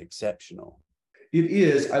K1600 is exceptional. It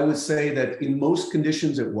is. I would say that in most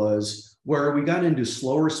conditions it was. Where we got into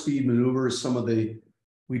slower speed maneuvers,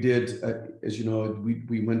 we did, as you know,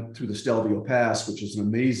 we went through the Stelvio Pass, which is an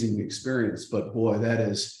amazing experience, but boy, that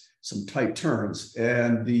is some tight turns.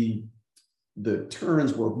 And the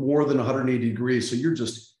turns were more than 180 degrees. So you're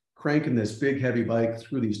just cranking this big, heavy bike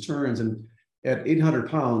through these turns. And at 800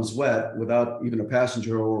 pounds wet, without even a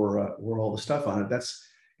passenger or all the stuff on it,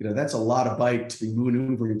 that's a lot of bike to be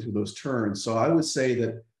maneuvering through those turns. So I would say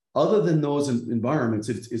that other than those environments,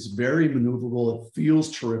 it's very maneuverable. It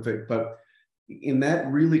feels terrific, but in that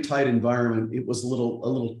really tight environment, it was a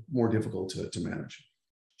little more difficult to manage.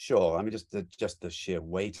 Sure. I mean, just the sheer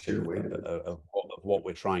weight of what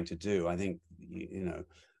we're trying to do. I think,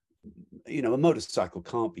 a motorcycle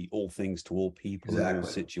can't be all things to all people. Exactly. In all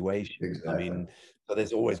situations. Exactly. I mean, so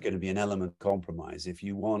there's always going to be an element of compromise. If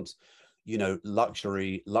you want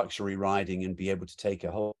luxury riding and be able to take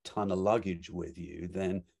a whole ton of luggage with you,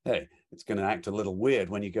 then hey, it's going to act a little weird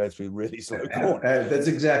when you go through really slow corners. That's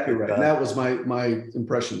exactly right. And that was my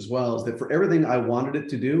impression as well, is that for everything I wanted it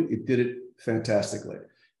to do, it did it fantastically.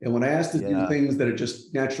 And when I asked it to do things that it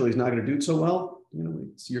just naturally is not going to do so well,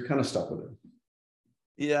 you're kind of stuck with it.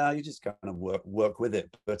 Yeah, you just kind of work with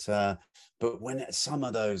it. But when some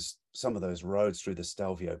of those roads through the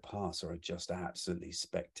Stelvio Pass are just absolutely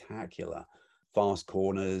spectacular, fast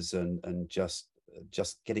corners and just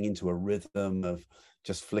getting into a rhythm of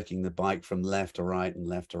just flicking the bike from left to right and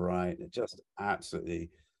left to right. It just absolutely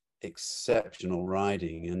exceptional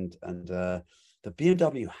riding, and the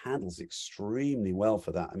BMW handles extremely well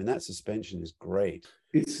for that. I mean, that suspension is great.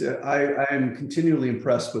 It's I am continually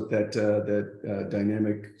impressed with that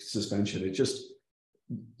dynamic suspension. It just,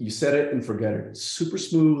 you set it and forget it. It's super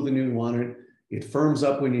smooth when you want it. It firms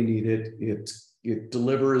up when you need it. It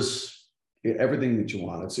delivers everything that you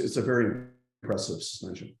want. It's a very impressive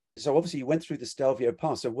suspension. So obviously you went through the Stelvio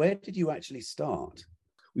Pass. So where did you actually start?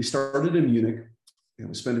 We started in Munich, and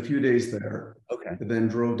we spent a few days there. Okay. And then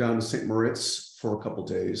drove down to St. Moritz for a couple of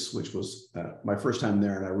days, which was my first time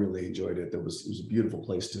there, and I really enjoyed it. It was a beautiful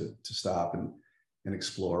place to stop and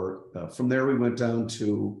explore. From there, we went down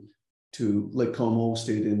to Lake Como,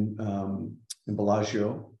 stayed in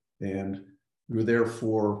Bellagio, and we were there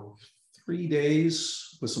for 3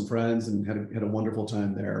 days with some friends and had a wonderful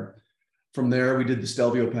time there. From there, we did the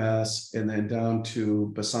Stelvio Pass, and then down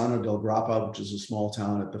to Bassano del Grappa, which is a small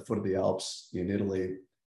town at the foot of the Alps in Italy.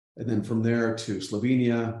 And then from there to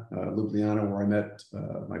Slovenia, Ljubljana, where I met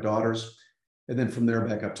my daughters. And then from there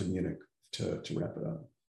back up to Munich to wrap it up.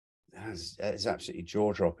 It's absolutely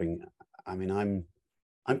jaw-dropping. I mean,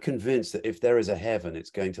 I'm convinced that if there is a heaven,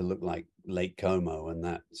 it's going to look like Lake Como and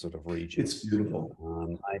that sort of region. It's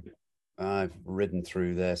beautiful. I've ridden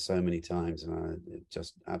through there so many times, and it's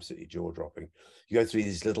just absolutely jaw-dropping. You go through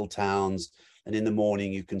these little towns, and in the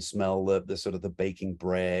morning you can smell the sort of the baking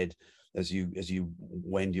bread as you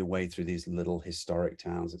wend your way through these little historic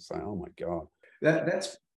towns. It's like, oh my God.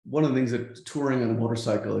 That's one of the things that touring on a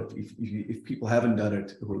motorcycle, if people haven't done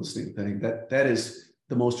it who are listening, that is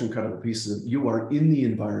the most incredible piece of it. You are in the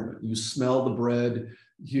environment. You smell the bread.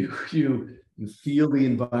 You feel the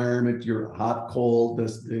environment. You're hot, cold.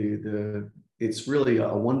 It's really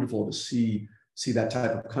wonderful to see that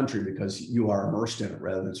type of country, because you are immersed in it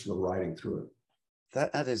rather than sort of riding through it.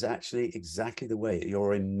 That is actually exactly the way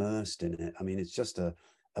you're immersed in it. I mean, it's just a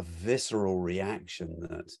visceral reaction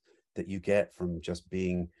that you get from just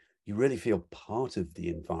being, you really feel part of the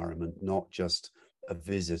environment, not just a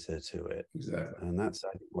visitor to it. Exactly. And that's,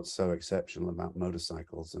 I think, what's so exceptional about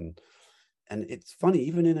motorcycles. And it's funny,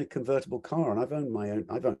 even in a convertible car, and I've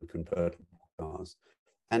owned convertible cars,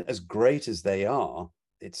 and as great as they are,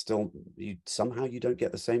 it's still, somehow you don't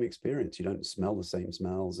get the same experience. You don't smell the same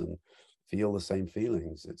smells and feel the same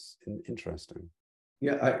feelings. It's interesting.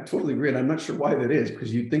 Yeah, I totally agree. And I'm not sure why that is,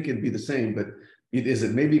 because you'd think it'd be the same, but it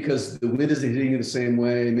isn't. Maybe because the wind isn't hitting you the same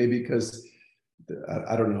way, maybe because,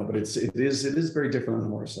 I don't know, but it is very different on a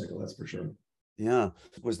motorcycle, that's for sure. Yeah.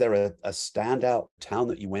 Was there a standout town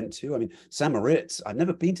that you went to? I mean, St. Moritz, I've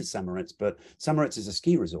never been to St. Moritz, but St. Moritz is a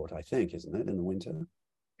ski resort, I think, isn't it, in the winter?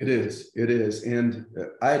 It is. And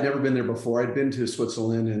I had never been there before. I'd been to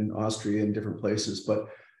Switzerland and Austria and different places, but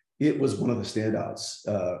it was one of the standouts.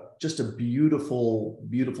 Just a beautiful,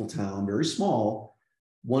 beautiful town, very small,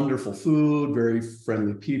 wonderful food, very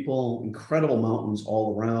friendly people, incredible mountains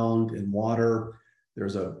all around, and water.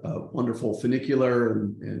 There's a wonderful funicular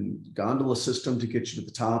and gondola system to get you to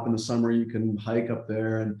the top in the summer. You can hike up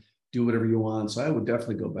there and do whatever you want. So I would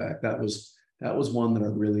definitely go back. That was one that I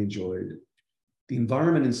really enjoyed. The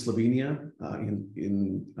environment in Slovenia,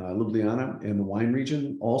 in Ljubljana and the wine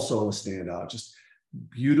region, also a standout. Just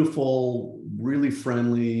beautiful, really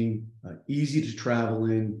friendly, easy to travel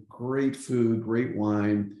in, great food, great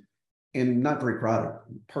wine, and not very crowded.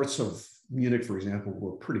 Parts of Munich, for example,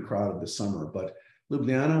 were pretty crowded this summer, but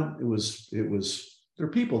Ljubljana, it was there are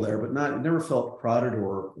people there, but it never felt crowded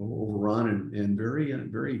or overrun, and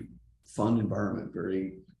very fun environment,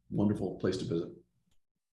 very wonderful place to visit.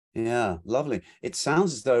 Yeah, lovely. It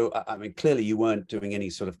sounds as though, I mean, clearly you weren't doing any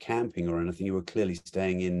sort of camping or anything. You were clearly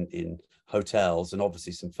staying in hotels, and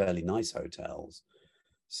obviously some fairly nice hotels.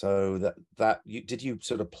 So did you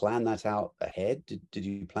sort of plan that out ahead? Did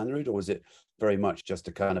you plan the route, or was it very much just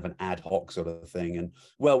a kind of an ad hoc sort of thing? And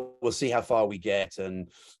well, we'll see how far we get and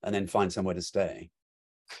then find somewhere to stay.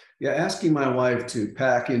 Yeah, asking my wife to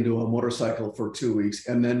pack into a motorcycle for 2 weeks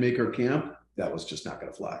and then make her camp, that was just not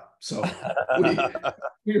going to fly. So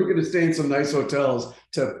we were going to stay in some nice hotels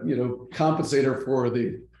to, compensate her for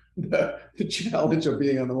the the challenge of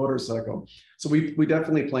being on the motorcycle. So we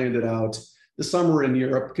definitely planned it out. The summer in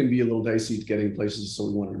Europe can be a little dicey getting places, so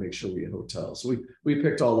we wanted to make sure we had hotels. So we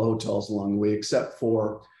picked all the hotels along the way, except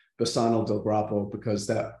for Bassano del Grappa, because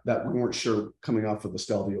that we weren't sure coming off of the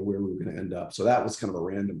Stelvio where we were going to end up. So that was kind of a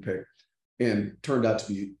random pick, and turned out to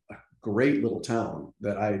be a great little town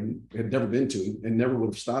that I had never been to and never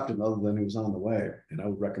would have stopped in other than it was on the way, and I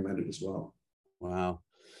would recommend it as well. Wow.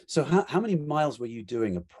 So how many miles were you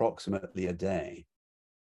doing approximately a day?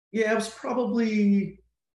 Yeah, it was probably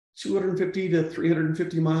 250 to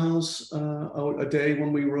 350 miles a day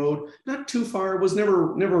when we rode. Not too far. It was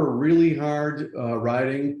never really hard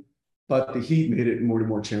riding, but the heat made it more and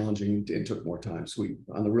more challenging and took more time. So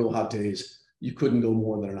on the real hot days, you couldn't go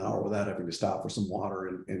more than an hour without having to stop for some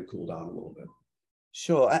water and cool down a little bit.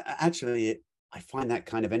 Sure. Actually, I find that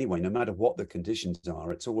kind of anyway, no matter what the conditions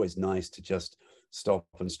are, it's always nice to just stop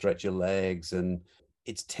and stretch your legs. And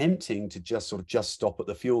it's tempting to just stop at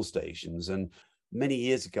the fuel stations. And many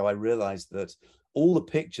years ago, I realized that all the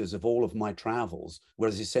pictures of all of my travels were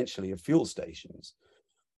essentially of fuel stations.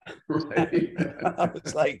 Right. I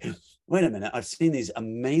was like, wait a minute, I've seen these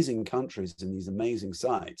amazing countries and these amazing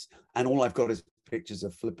sites, and all I've got is pictures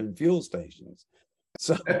of flipping fuel stations.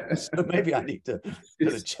 So maybe I need to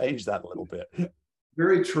change that a little bit.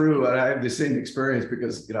 Very true. And I have the same experience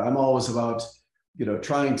because, I'm always about,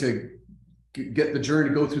 trying to get the journey,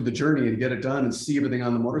 go through the journey and get it done and see everything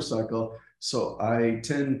on the motorcycle. So I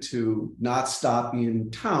tend to not stop in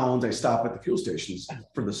towns. I stop at the fuel stations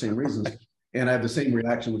for the same reasons. And I have the same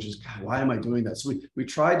reaction, which is, God, why am I doing that? So we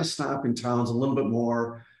tried to stop in towns a little bit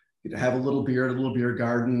more, have a little beer at a little beer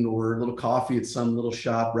garden or a little coffee at some little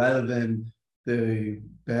shop rather than the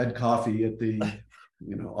bad coffee at the,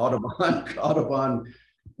 Autobahn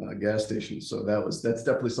gas station. So that's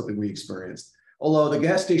definitely something we experienced. Although the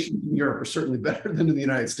gas stations in Europe are certainly better than in the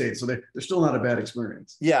United States, so they're still not a bad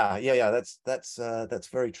experience. Yeah. That's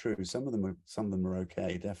very true. Some of them are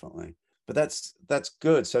okay, definitely. But that's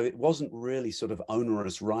good. So it wasn't really sort of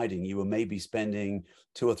onerous riding. You were maybe spending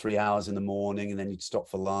 2 or 3 hours in the morning, and then you'd stop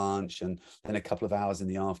for lunch, and then a couple of hours in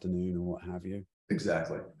the afternoon, or what have you.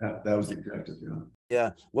 Exactly. That was the objective. Yeah.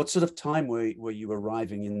 Yeah. What sort of time were you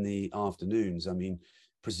arriving in the afternoons? I mean,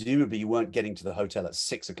 presumably you weren't getting to the hotel at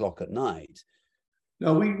 6 o'clock at night.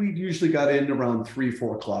 No, we usually got in around 3,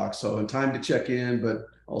 4 o'clock. So in time to check in, but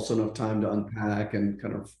also enough time to unpack and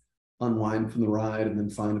kind of unwind from the ride and then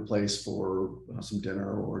find a place for some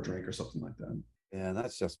dinner or a drink or something like that. Yeah,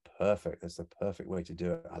 that's just perfect. That's the perfect way to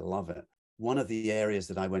do it. I love it. One of the areas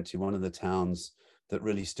that I went to, one of the towns that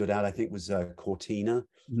really stood out, I think, was Cortina.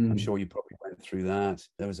 I'm sure you probably went through that.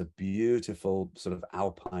 There was a beautiful sort of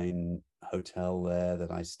alpine hotel there that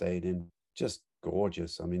I stayed in. Just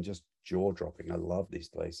gorgeous. I mean, just jaw-dropping. I love these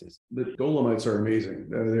places. The Dolomites are amazing.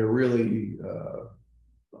 They're really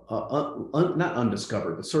not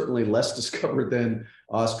undiscovered, but certainly less discovered than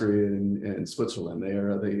Austria and Switzerland.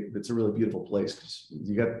 It's a really beautiful place because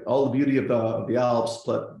you got all the beauty of the Alps,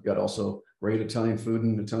 but you got also great Italian food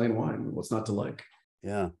and Italian wine. What's not to like?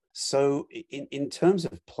 Yeah. So in terms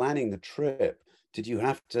of planning the trip, did you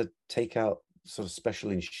have to take out sort of special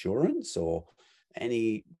insurance or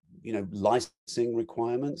any, licensing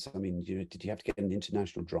requirements? I mean, did you have to get an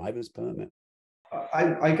international driver's permit?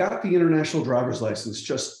 I got the international driver's license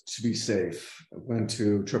just to be safe. I went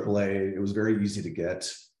to AAA. It was very easy to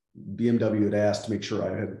get. BMW had asked to make sure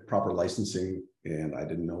I had proper licensing, and I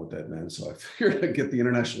didn't know what that meant. So I figured I'd get the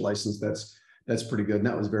international license. That's pretty good. And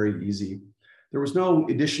that was very easy. There was no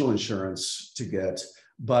additional insurance to get.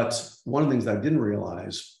 But one of the things that I didn't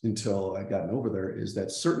realize until I gotten over there is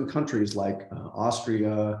that certain countries like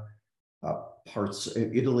Austria, parts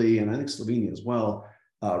of Italy, and I think Slovenia as well,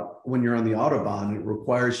 when you're on the Autobahn, it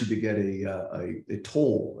requires you to get a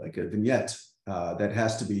toll, like a vignette that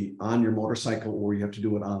has to be on your motorcycle, or you have to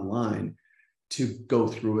do it online to go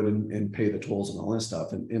through it and pay the tolls and all that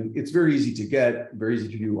stuff. And it's very easy to get, very easy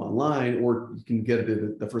to do online, or you can get it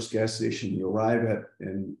at the first gas station you arrive at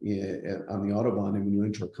on the Autobahn and when you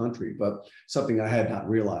enter a country, but something I had not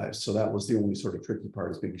realized. So that was the only sort of tricky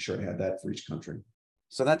part, is making sure I had that for each country.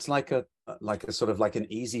 So that's like a sort of like an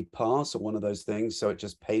easy pass or one of those things. So it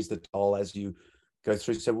just pays the toll as you go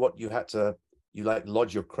through. So what you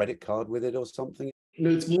lodge your credit card with it or something?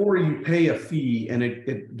 It's more you pay a fee and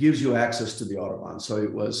it gives you access to the Autobahn. So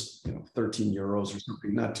it was 13 euros or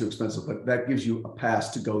something, not too expensive, but that gives you a pass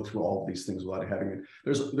to go through all of these things without having it.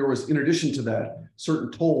 There was, in addition to that,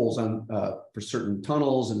 certain tolls for certain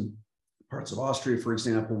tunnels and parts of Austria, for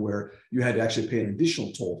example, where you had to actually pay an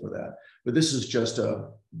additional toll for that. But this is just a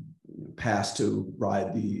pass to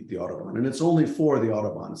ride the Autobahn. And it's only for the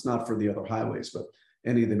Autobahn. It's not for the other highways, but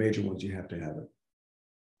any of the major ones, you have to have it.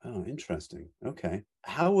 Oh, interesting. Okay.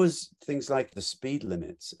 How was things like the speed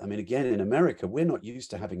limits? I mean, again, in America, we're not used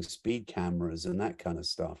to having speed cameras and that kind of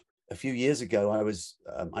stuff. A few years ago,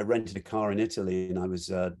 I rented a car in Italy, and I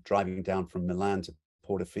was driving down from Milan to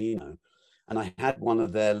Portofino, and I had one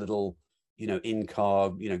of their little, in-car,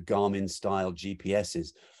 Garmin style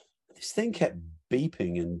GPSs. This thing kept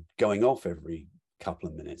beeping and going off every couple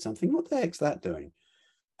of minutes. I'm thinking, what the heck's that doing?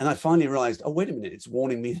 And I finally realized, oh, wait a minute, it's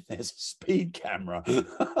warning me there's a speed camera.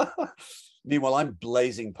 Meanwhile, I'm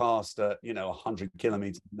blazing past at, 100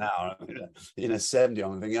 kilometers an hour in a 70.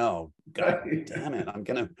 I'm thinking, oh, God damn it, I'm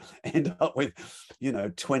going to end up with,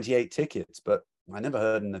 28 tickets. But I never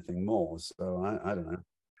heard anything more. So I don't know.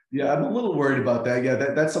 Yeah, I'm a little worried about that. Yeah,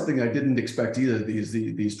 that's something I didn't expect either.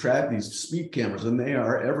 These speed cameras, and they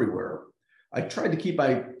are everywhere. I tried to keep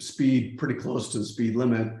my speed pretty close to the speed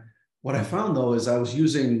limit. What I found, though, is I was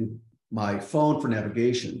using my phone for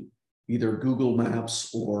navigation, either Google Maps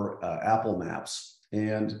or Apple Maps.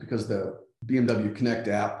 And because the BMW Connect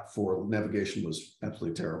app for navigation was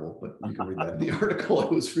absolutely terrible, but you can read that in the article, it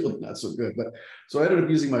was really not so good. But so I ended up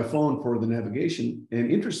using my phone for the navigation. And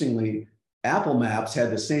interestingly, Apple Maps had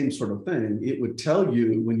the same sort of thing. It would tell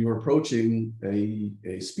you when you were approaching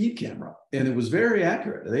a speed camera, and it was very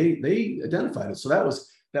accurate. They identified it. So that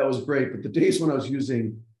was great. But the days when I was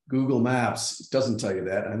using Google Maps, it doesn't tell you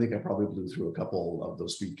that. I think I probably blew through a couple of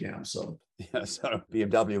those speed cams. So yeah, so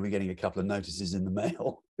BMW will be getting a couple of notices in the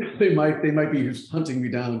mail. they might be hunting me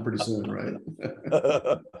down pretty soon, right?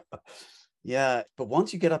 Yeah, but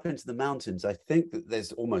once you get up into the mountains, I think that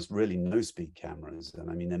there's almost really no speed cameras. And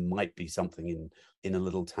I mean, there might be something in a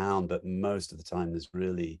little town, but most of the time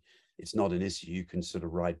it's not an issue. You can sort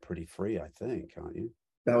of ride pretty free, I think, can't you?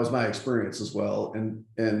 That was my experience as well. And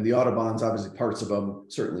the Autobahns, obviously parts of them,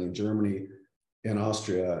 certainly in Germany and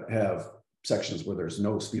Austria, have sections where there's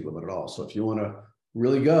no speed limit at all. So if you want to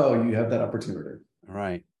really go, you have that opportunity.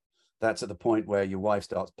 Right. That's at the point where your wife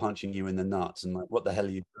starts punching you in the nuts and like, what the hell are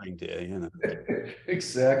you doing, dear?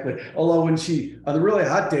 Exactly. Although when on the really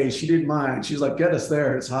hot days, she didn't mind. She's like, get us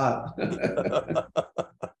there. It's hot.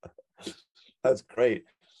 That's great.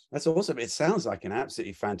 That's awesome. It sounds like an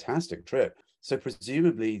absolutely fantastic trip. So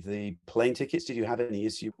presumably the plane tickets, did you have any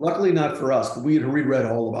issue? Luckily not for us, but we had reread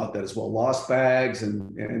all about that as well. Lost bags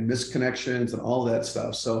and misconnections and all that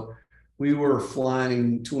stuff. So we were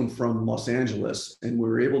flying to and from Los Angeles, and we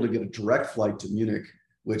were able to get a direct flight to Munich,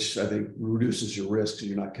 which I think reduces your risk because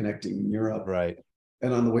you're not connecting in Europe. Right.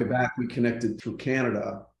 And on the way back, we connected through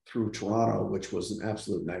Canada, through Toronto, which was an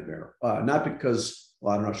absolute nightmare. Not because,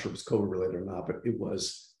 well, I'm not sure if it's COVID related or not, but it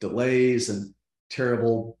was delays and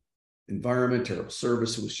terrible environment, terrible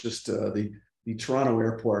service. It was just the Toronto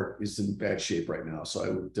airport is in bad shape right now. So I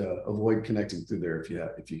would avoid connecting through there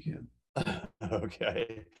if you can.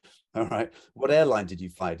 Okay. All right. What airline did you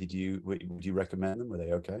fly? Would you recommend them? Were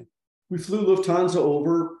they okay? We flew Lufthansa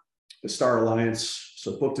over the Star Alliance,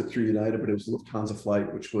 so booked it through United, but it was a Lufthansa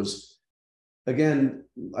flight, which was, again,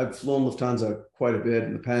 I've flown Lufthansa quite a bit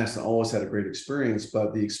in the past and always had a great experience,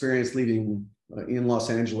 but the experience leaving in Los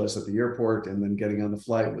Angeles at the airport and then getting on the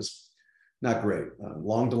flight was not great.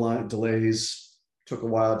 Long delays, took a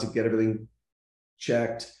while to get everything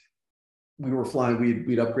checked. We were flying,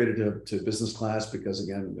 we'd upgraded to business class because,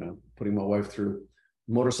 again, putting my wife through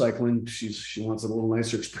motorcycling, she wants a little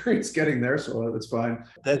nicer experience getting there, so that's fine.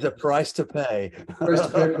 There's a price to pay. Price to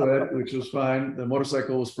pay for it, which was fine. The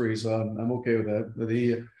motorcycle was free, so I'm okay with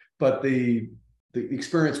that. But the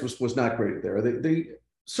experience was not great there. The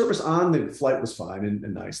service on the flight was fine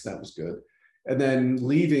and nice. That was good. And then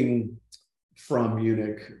leaving from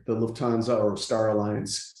Munich, the Lufthansa or Star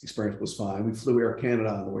Alliance experience was fine. We flew Air Canada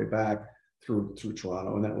on the way back through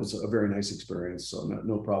Toronto, and that was a very nice experience. So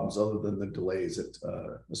no problems other than the delays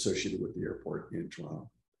associated with the airport in Toronto.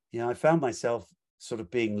 Yeah, I found myself sort of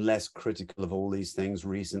being less critical of all these things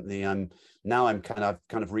recently. I've kind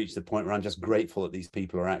of reached the point where I'm just grateful that these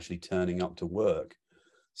people are actually turning up to work.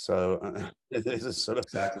 So there's a sort of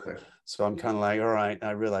exactly. So I'm kind of like, all right,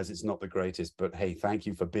 I realize it's not the greatest, but hey, thank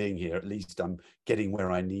you for being here. At least I'm getting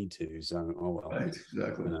where I need to. So, oh well, right,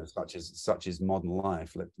 exactly. Such is modern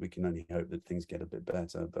life. We can only hope that things get a bit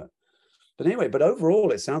better. But anyway, but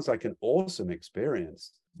overall, it sounds like an awesome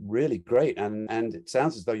experience. Really great, and it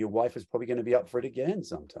sounds as though your wife is probably going to be up for it again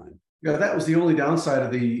sometime. Yeah, that was the only downside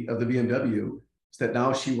of the BMW. Is that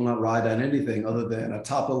now she will not ride on anything other than a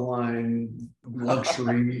top of the line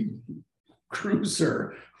luxury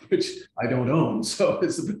cruiser, which I don't own. So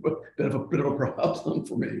it's a bit of a problem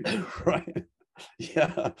for me. Right.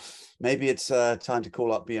 Yeah, maybe it's time to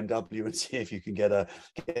call up BMW and see if you can get a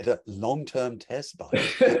long-term test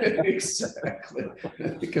bike. Exactly.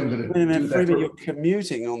 Wait a minute, Freeman, you're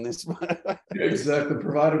commuting on this. Exactly.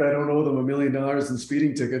 Provided I don't owe them $1 million in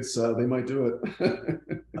speeding tickets, they might do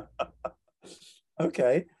it.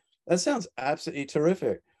 Okay, that sounds absolutely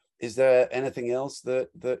terrific. Is there anything else that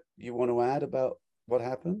you want to add about what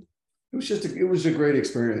happened? It was a great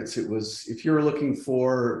experience. It was, if you're looking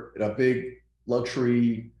for a big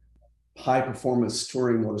luxury, high performance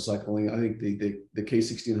touring motorcycling, I think the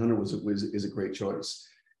K1600 is a great choice.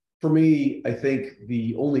 For me, I think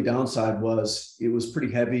the only downside was it was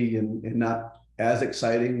pretty heavy and not as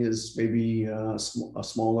exciting as maybe a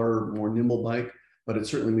smaller, more nimble bike, but it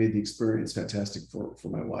certainly made the experience fantastic for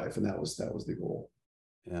my wife, and that was the goal.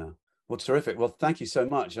 Yeah. Well, terrific. Well, thank you so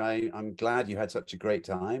much. I'm glad you had such a great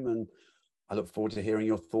time, and I look forward to hearing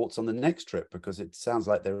your thoughts on the next trip, because it sounds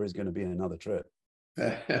like there is going to be another trip.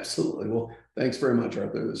 Absolutely. Well, thanks very much,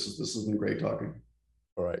 Arthur. This has been great talking.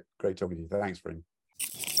 All right. Great talking to you. Thanks, friend.